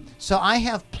 So I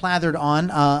have plathered on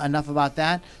enough about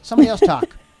that. Somebody else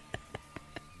talk.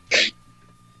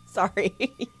 Sorry.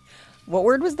 What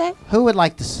word was that? Who would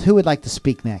like to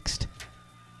speak next?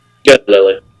 Good,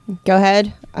 Lily. Go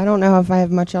ahead. I don't know if I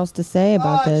have much else to say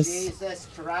about this. Jesus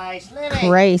Christ, Lily.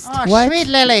 Christ. Oh, What? sweet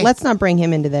Lily. Let's not bring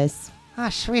him into this. Ah,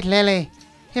 sweet Lily.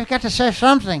 You've got to say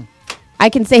something. I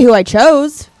can say who I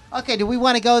chose. Okay, do we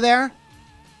want to go there?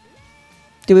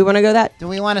 Do we want to go that? Do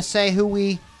we want to say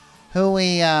who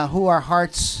our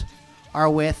hearts are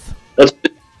with?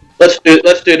 Let's do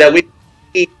that. We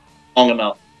teased long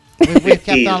enough. We've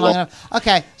kept on long enough.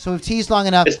 Okay, so we've teased long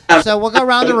enough. So we'll go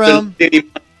around the room.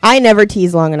 I never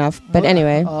tease long enough, but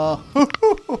anyway. So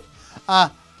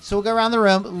we'll go around the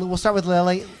room. We'll start with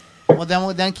Lily. Well,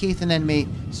 then Keith, and then me.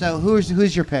 So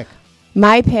who's your pick?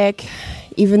 My pick,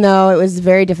 even though it was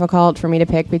very difficult for me to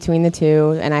pick between the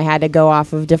two, and I had to go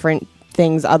off of different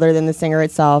things other than the singer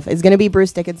itself, is going to be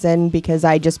Bruce Dickinson, because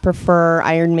I just prefer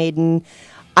Iron Maiden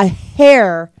a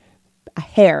hair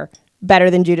better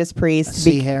than Judas Priest.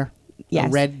 Sea hair? Yes. A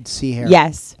red sea hair?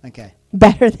 Yes. Okay.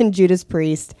 Better than Judas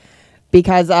Priest,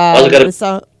 because the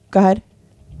song... Go ahead.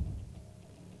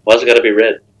 Why's it got to be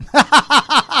red?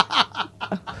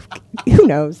 Who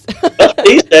knows?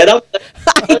 He said, I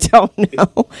don't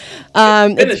know.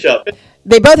 Finish up.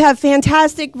 They both have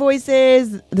fantastic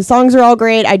voices. The songs are all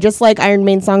great. I just like Iron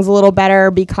Maiden songs a little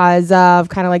better because of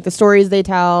kind of like the stories they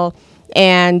tell,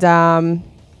 and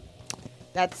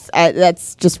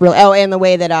that's just real. Oh, and the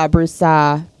way that Bruce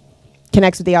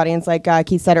connects with the audience, like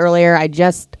Keith said earlier, I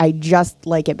just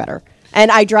like it better. And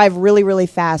I drive really, really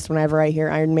fast whenever I hear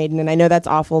Iron Maiden, and I know that's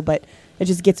awful, but it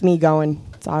just gets me going.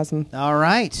 It's awesome. All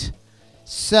right.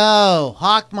 So,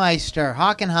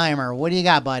 Hockenheimer, what do you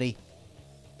got, buddy?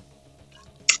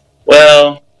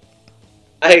 Well,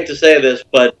 I hate to say this,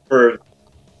 but for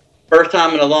first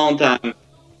time in a long time,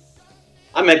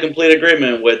 I'm in complete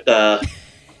agreement with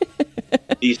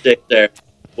these six there.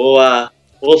 We'll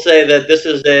say that this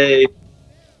is a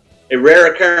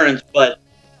rare occurrence, but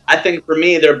I think for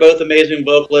me, they're both amazing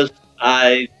vocalists.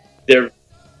 As soon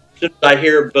as I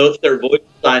hear both their voices,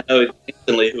 I know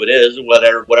instantly who it is,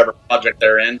 whatever project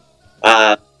they're in.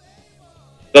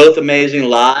 Both amazing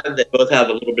live. They both have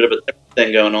a little bit of a different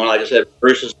thing going on. Like I said,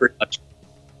 Bruce is pretty much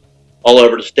all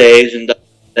over the stage and does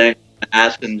things,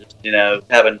 asking, just,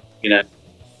 having, the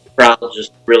crowd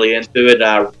just really into it.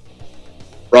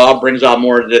 Rob brings out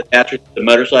more of the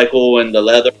motorcycle and the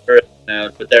leather, but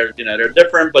they're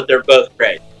different, but they're both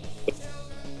great,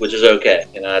 which is okay.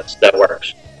 That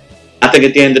works. I think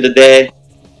at the end of the day,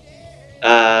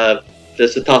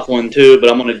 that's a tough one too,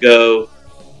 but I'm going to go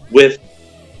with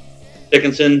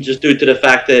Dickinson just due to the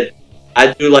fact that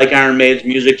I do like Iron Maiden's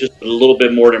music just a little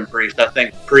bit more than Priest. I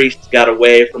think Priest got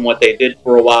away from what they did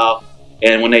for a while,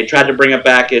 and when they tried to bring it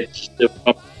back, it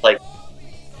was like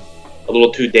a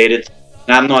little too dated.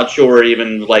 And I'm not sure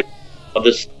even like some of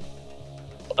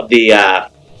the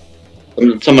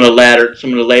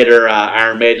later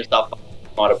Iron Maiden stuff. I'm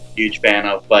not a huge fan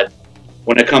of, but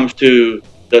when it comes to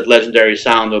the legendary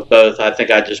sound of both, I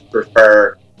think I just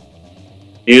prefer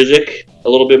music a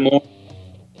little bit more,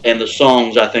 and the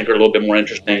songs I think are a little bit more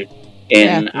interesting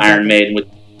in Iron Maiden with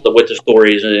the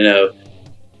stories and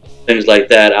things like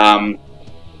that.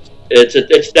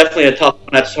 It's definitely a tough one.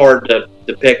 That's hard to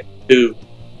pick two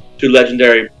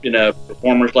legendary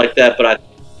performers like that, but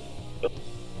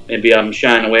maybe I'm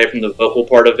shying away from the vocal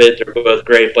part of it. They're both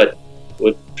great, but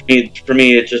for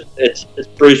me, it's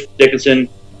Bruce Dickinson.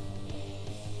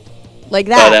 Like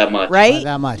that, that much, right? By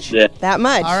that much. Yeah, that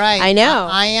much. All right, I know.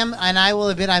 I am, and I will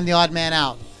admit I'm the odd man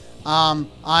out. I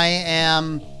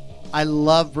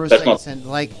love Bruce Dickinson.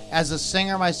 Like, as a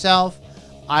singer myself,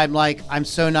 I'm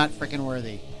so not freaking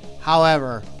worthy.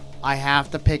 However, I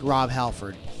have to pick Rob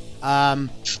Halford.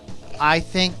 I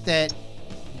think that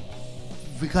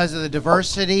because of the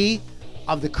diversity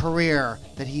of the career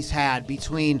that he's had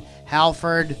between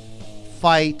Halford,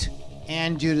 Fight,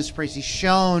 and Judas Priest, he's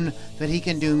shown that he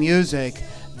can do music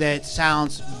that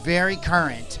sounds very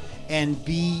current and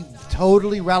be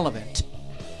totally relevant.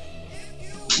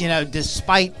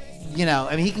 Despite,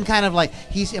 he can kind of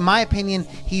in my opinion,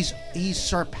 he's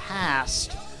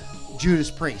surpassed Judas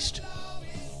Priest.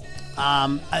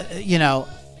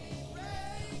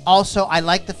 Also, I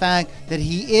like the fact that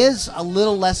he is a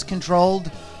little less controlled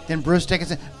than Bruce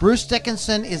Dickinson. Bruce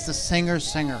Dickinson is the singer's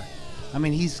singer. I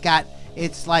mean, he's got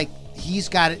his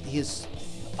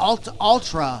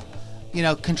ultra,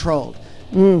 controlled.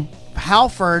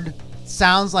 Halford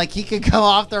sounds like he could go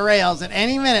off the rails at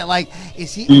any minute. Like,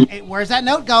 is he? Where's that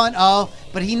note going? Oh,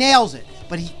 but he nails it.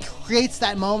 But he creates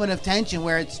that moment of tension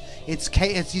where he's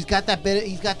got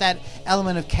that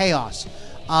element of chaos.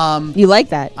 You like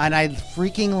that? And I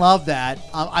freaking love that.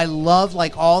 I love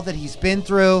like all that he's been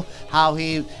through. How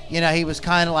he was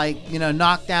kind of like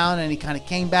knocked down and he kind of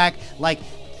came back. Like,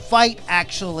 Fight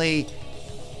actually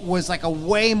was like a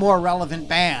way more relevant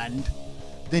band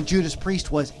than Judas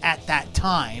Priest was at that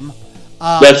time.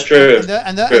 That's true.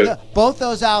 And both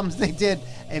those albums they did.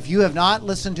 If you have not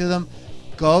listened to them,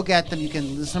 go get them. You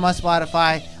can listen to them on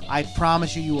Spotify. I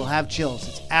promise you will have chills.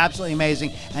 It's absolutely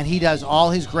amazing. And he does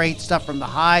all his great stuff from the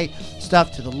high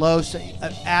stuff to the low.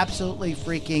 Absolutely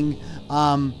freaking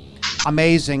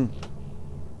amazing.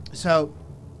 So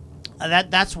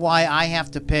that's why I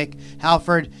have to pick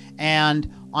Halford.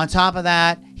 And on top of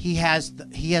that, he has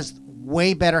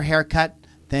way better haircut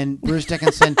than Bruce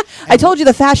Dickinson. I told you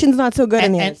the fashion's not so good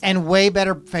in the end. And way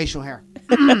better facial hair.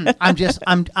 I'm just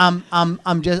saying.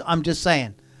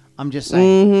 I'm just saying.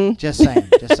 Mm-hmm. Just saying.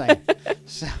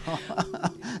 So,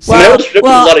 there was a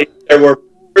lot of there where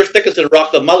Bruce Dickinson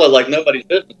rocked the mullet like nobody's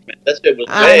business, man. That shit was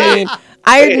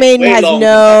Iron Maiden has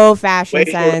no fashion way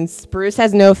sense. Bruce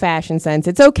has no fashion sense.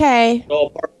 It's okay.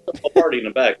 all party in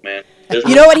the back, man.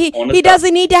 You know what? He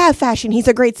doesn't need to have fashion. He's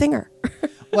a great singer.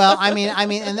 well, I mean,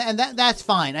 and that's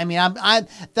fine. I mean,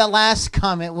 the last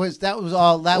comment was bit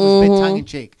tongue in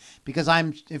cheek because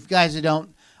if you guys who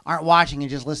aren't watching and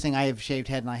just listening, I have shaved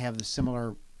head and I have the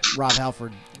similar Rob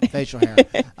Halford facial hair.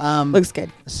 Looks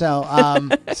good. So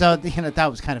that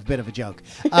was kind of a bit of a joke.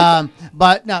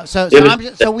 But no,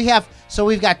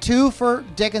 we've got 2 for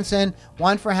Dickinson,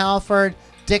 1 for Halford.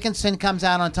 Dickinson comes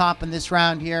out on top in this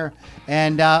round here,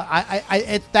 and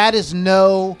that is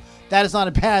not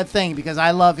a bad thing because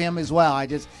I love him as well. I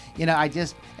just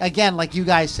again, like you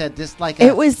guys said, this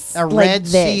it was a like red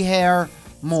this. sea hair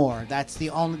more. That's the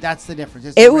difference.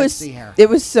 It's the red sea hair. It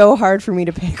was so hard for me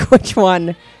to pick which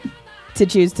one to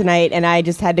choose tonight, and I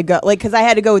just had to go because I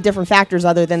had to go with different factors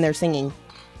other than their singing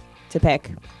to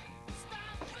pick.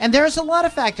 And there's a lot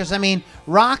of factors. I mean,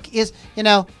 rock is,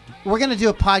 we're going to do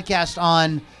a podcast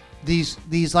on these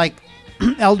like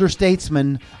elder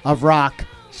statesmen of rock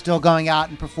still going out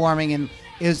and performing, and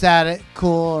is that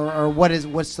cool or what do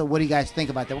you guys think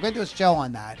about that? We're going to do a show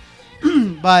on that.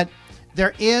 But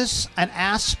there is an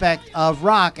aspect of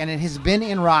rock, and it has been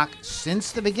in rock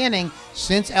since the beginning,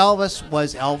 since Elvis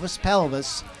was Elvis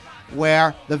Pelvis,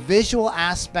 where the visual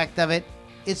aspect of it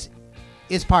is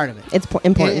part of it. It's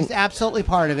important. It's absolutely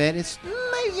part of it. It's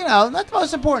not the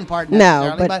most important part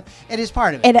necessarily, but it is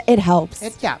part of it. It helps.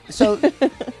 So,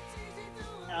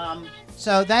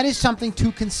 so that is something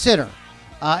to consider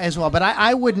as well. But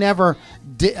I would never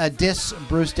diss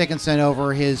Bruce Dickinson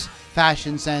over his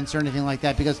fashion sense or anything like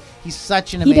that because he's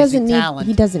such an amazing talent.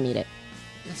 He doesn't need it.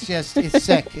 It's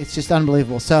sick. It's just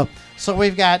unbelievable. So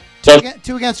we've got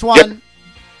two against one.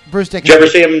 Bruce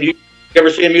Dickinson. You ever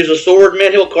see him use a sword,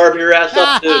 man? He'll carve your ass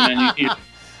up too, man. He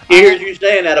hears you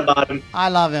saying that about him. I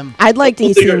love him. I'd like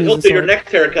to see him use a sword. He'll do your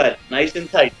next haircut nice and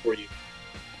tight for you.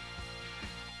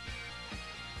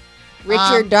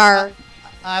 Richard Darr.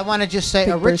 I want to just say,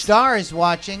 Rich Darr is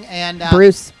watching, and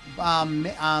Bruce.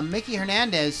 Mickey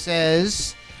Hernandez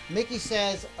says,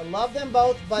 I love them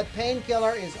both, but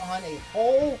Painkiller is on a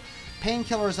whole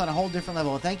different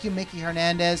level. Thank you, Mickey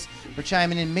Hernandez, for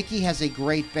chiming in. Mickey has a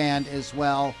great band as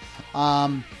well.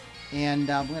 And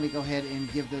I'm going to go ahead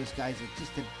and give those guys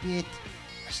just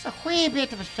a wee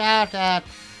bit of a shout out.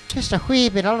 Just a wee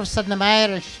bit. All of a sudden, I'm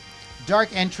Irish.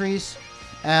 Dark Entries.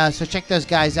 So check those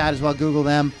guys out as well. Google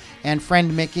them. And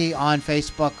friend Mickey on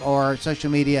Facebook or social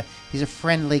media. He's a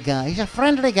friendly guy. I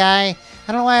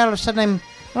don't know why all of a sudden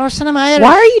I'm Irish.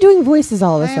 Why are you doing voices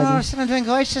all of a sudden? All of a sudden I'm doing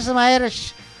voices. I'm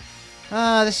Irish.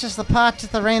 This is the pot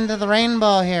at the end of the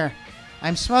rainbow here.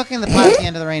 I'm smoking the pot at the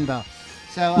end of the rainbow.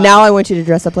 So now I want you to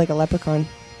dress up like a leprechaun.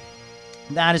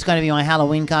 That is going to be my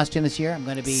Halloween costume this year. I'm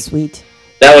going to be sweet.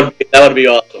 That would be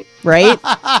awesome. Right?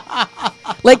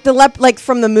 Like like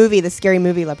from the movie, the scary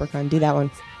movie Leprechaun. Do that one.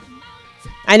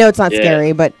 I know it's not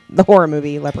scary, but the horror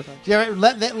movie Leprechaun.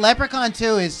 Leprechaun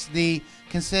 2 is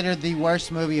considered the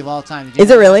worst movie of all time.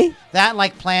 Is it really? That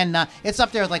like Plan 9. It's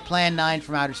up there with like Plan 9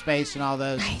 from Outer Space and all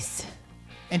those. Nice.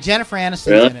 And Jennifer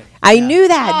Aniston's in it. I knew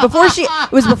that.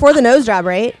 It was before the nose job,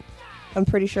 right? I'm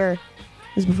pretty sure. It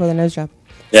was before the nose job.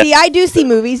 Yeah. See, I do see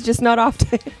movies, just not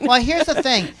often. Well, here's the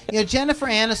thing. Jennifer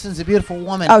Aniston's a beautiful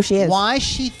woman. Oh, she is. Why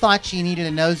she thought she needed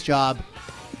a nose job?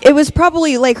 It was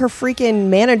probably like her freaking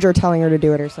manager telling her to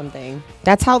do it or something.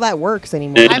 That's how that works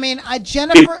anymore. I mean,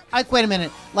 Jennifer. Wait a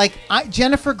minute.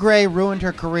 Jennifer Grey ruined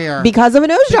her career because of a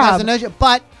nose job.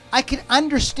 But I can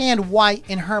understand why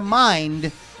in her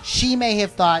mind she may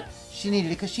have thought she needed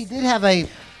it, because she did have a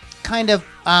kind of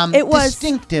It was-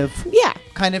 distinctive Yeah.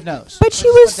 kind of nose. But she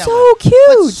Let's was put it that so way.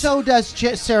 cute. But so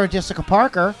does Sarah Jessica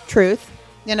Parker. Truth.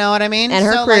 You know what I mean? And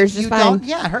her so, career's like, just fine.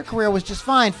 Yeah, her career was just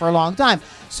fine for a long time.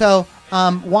 So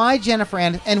why Jennifer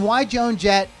and why Joan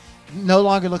Jett no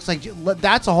longer looks like...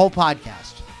 That's a whole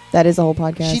podcast. That is a whole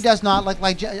podcast. She does not look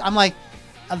like... I'm like...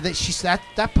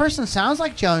 that person sounds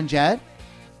like Joan Jett.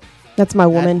 That's my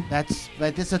woman.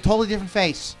 But it's a totally different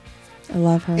face. I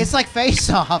love her. It's like Face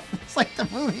Off. It's like the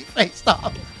movie Face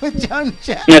Off with Joan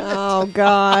Jett. Oh,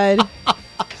 God.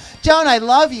 Joan, I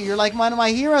love you. You're like one of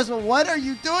my heroes, but what are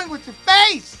you doing with your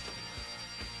face?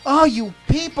 Oh, you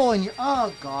people and your...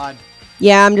 Oh, God.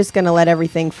 Yeah, I'm just going to let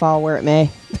everything fall where it may.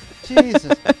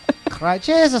 Jesus Christ.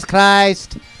 Jesus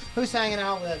Christ. Who's hanging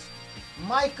out with us?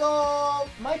 Michael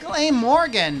A.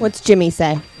 Morgan. What's Jimmy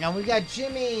say? Now we got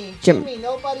Jimmy. Jim. Jimmy,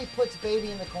 nobody puts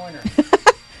baby in the corner.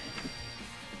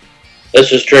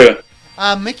 This is true.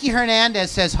 Mickey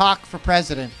Hernandez says Hawk for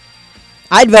president.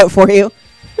 I'd vote for you.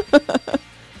 I could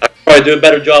probably do a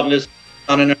better job than this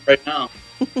on it right now.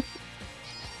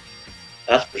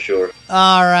 That's for sure.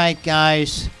 All right,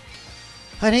 guys.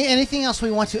 Anything else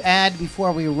we want to add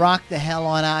before we rock the hell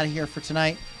on out of here for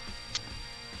tonight?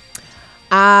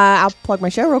 I'll plug my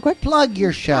show real quick. Plug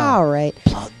your show. All right.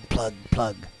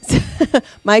 Plug.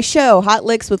 My show, Hot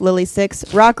Licks with Lily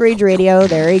Six, Rock Rage Radio.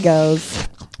 There he goes.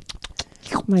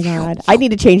 Oh my God. I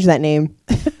need to change that name.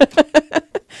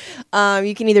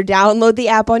 You can either download the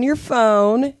app on your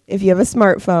phone if you have a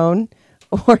smartphone,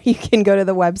 or you can go to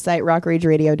the website,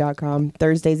 rockrageradio.com,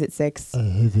 Thursdays at 6. I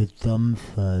have a dumb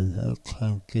phone. I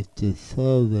can't get this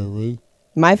so Lily.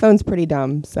 My phone's pretty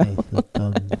dumb, so I have a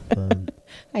dumb phone.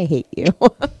 I hate you.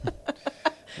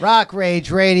 Rock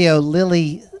Rage Radio,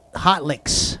 Lily Hot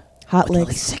Licks. Hot Lily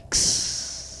Licks.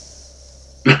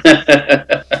 6.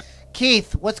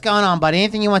 Keith, what's going on, buddy?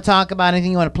 Anything you want to talk about?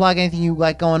 Anything you want to plug? Anything you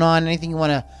like going on? Anything you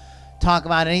want to talk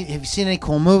about? Have you seen any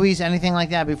cool movies? Anything like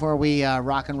that before we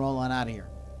rock and roll on out of here?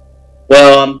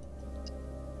 Well,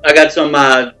 I got some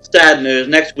sad news.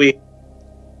 Next week,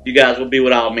 you guys will be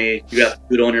without me. You got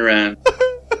food on your own.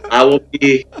 I will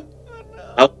be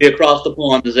across the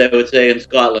pond, as they would say in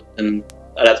Scotland, and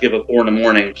I'd have to give a 4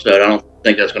 a.m. So I don't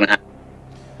think that's going to happen.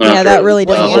 Yeah, that really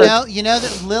doesn't Well, work. you know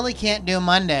that Lily can't do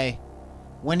Monday.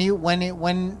 When are you going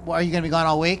to be gone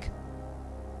all week?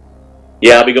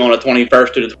 Yeah, I'll be going the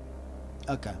 21st to the.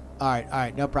 Okay. All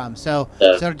right, no problem. So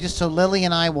Yeah. Lily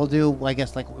and I will do, I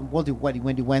guess, like, we'll do what? You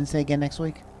want to do Wednesday again next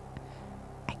week?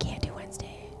 I can't do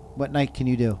Wednesday. What night can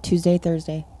you do? Tuesday,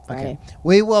 Thursday, Friday. Okay.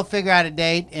 We will figure out a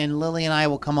date, and Lily and I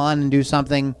will come on and do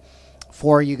something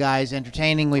for you guys,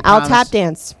 entertaining. We I'll promise. tap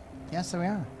dance. Yes, we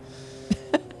are.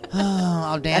 Oh,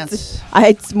 I'll dance.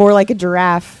 It's more like a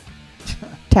giraffe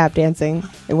tap dancing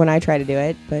when I try to do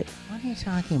it, but What are you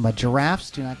talking about? Giraffes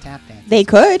do not tap dance. they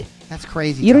could. That's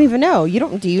crazy. You don't talk. even know.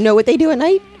 Do you know what they do at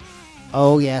night?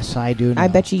 Oh, yes, I do know. I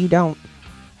bet you don't.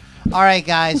 All right,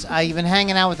 guys. You've been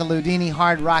hanging out with the Loudini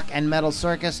Hard Rock and Metal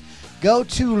Circus. Go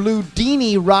to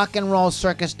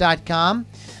LoudiniRockandRollCircus.com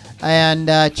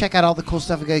and check out all the cool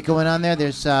stuff we got going on there.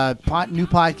 There's new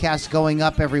podcasts going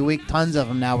up every week. Tons of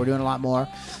them now. We're doing a lot more.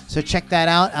 So check that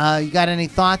out. You got any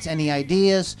thoughts, any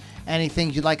ideas, any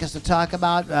things you'd like us to talk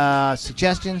about,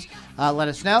 suggestions, let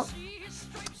us know.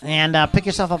 And pick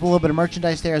yourself up a little bit of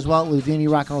merchandise there as well at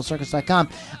LoudiniRockandRollCircus.com.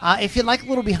 If you'd like a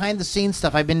little behind-the-scenes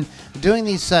stuff, I've been doing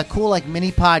these cool like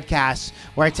mini podcasts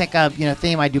where I take a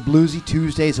theme. I do Bluesy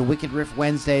Tuesdays, a Wicked Riff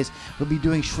Wednesdays. We'll be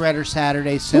doing Shredder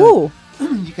Saturdays soon. Ooh.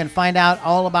 You can find out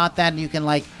all about that, and you can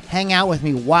like hang out with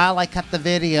me while I cut the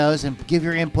videos and give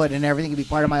your input and everything. You can be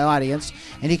part of my audience.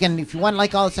 And you can, if you want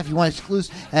like all the stuff, you want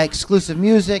exclusive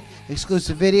music,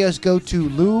 exclusive videos, go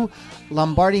to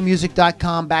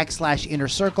LouLombardiMusic.com/Inner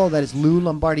Circle. That is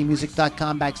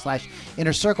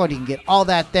LouLombardiMusic.com/Inner Circle. You can get all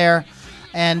that there.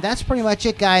 And that's pretty much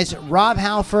it, guys. Rob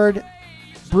Halford,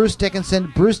 Bruce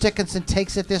Dickinson. Bruce Dickinson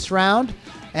takes it this round.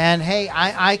 And hey,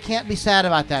 I can't be sad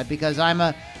about that because I'm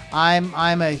a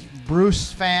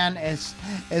Bruce fan as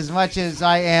much as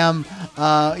I am,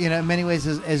 in many ways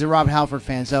as a Rob Halford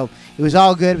fan. So it was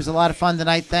all good. It was a lot of fun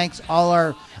tonight. Thanks all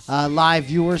our live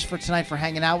viewers for tonight for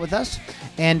hanging out with us.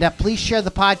 And please share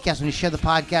the podcast. When you share the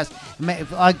podcast,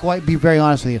 I'll be very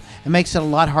honest with you, it makes it a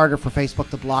lot harder for Facebook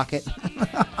to block it.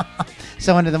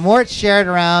 So the more it's shared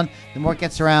around, the more it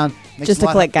gets around. Makes Just it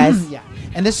a click, guys. Yeah.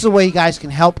 And this is a way you guys can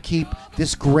help keep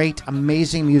this great,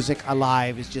 amazing music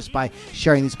alive is just by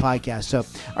sharing these podcasts. So,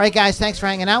 all right, guys, thanks for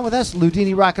hanging out with us.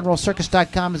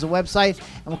 LoudiniRockandRollCircus.com is a website,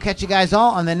 and we'll catch you guys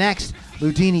all on the next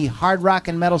Loudini Hard Rock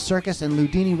and Metal Circus and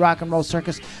Loudini Rock and Roll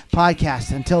Circus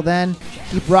podcast. Until then,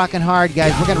 keep rocking hard,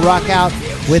 guys. We're going to rock out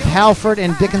with Halford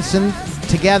and Dickinson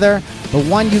together, The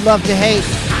One You Love to Hate,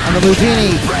 on the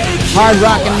Loudini Hard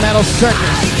Rock and Metal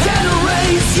Circus.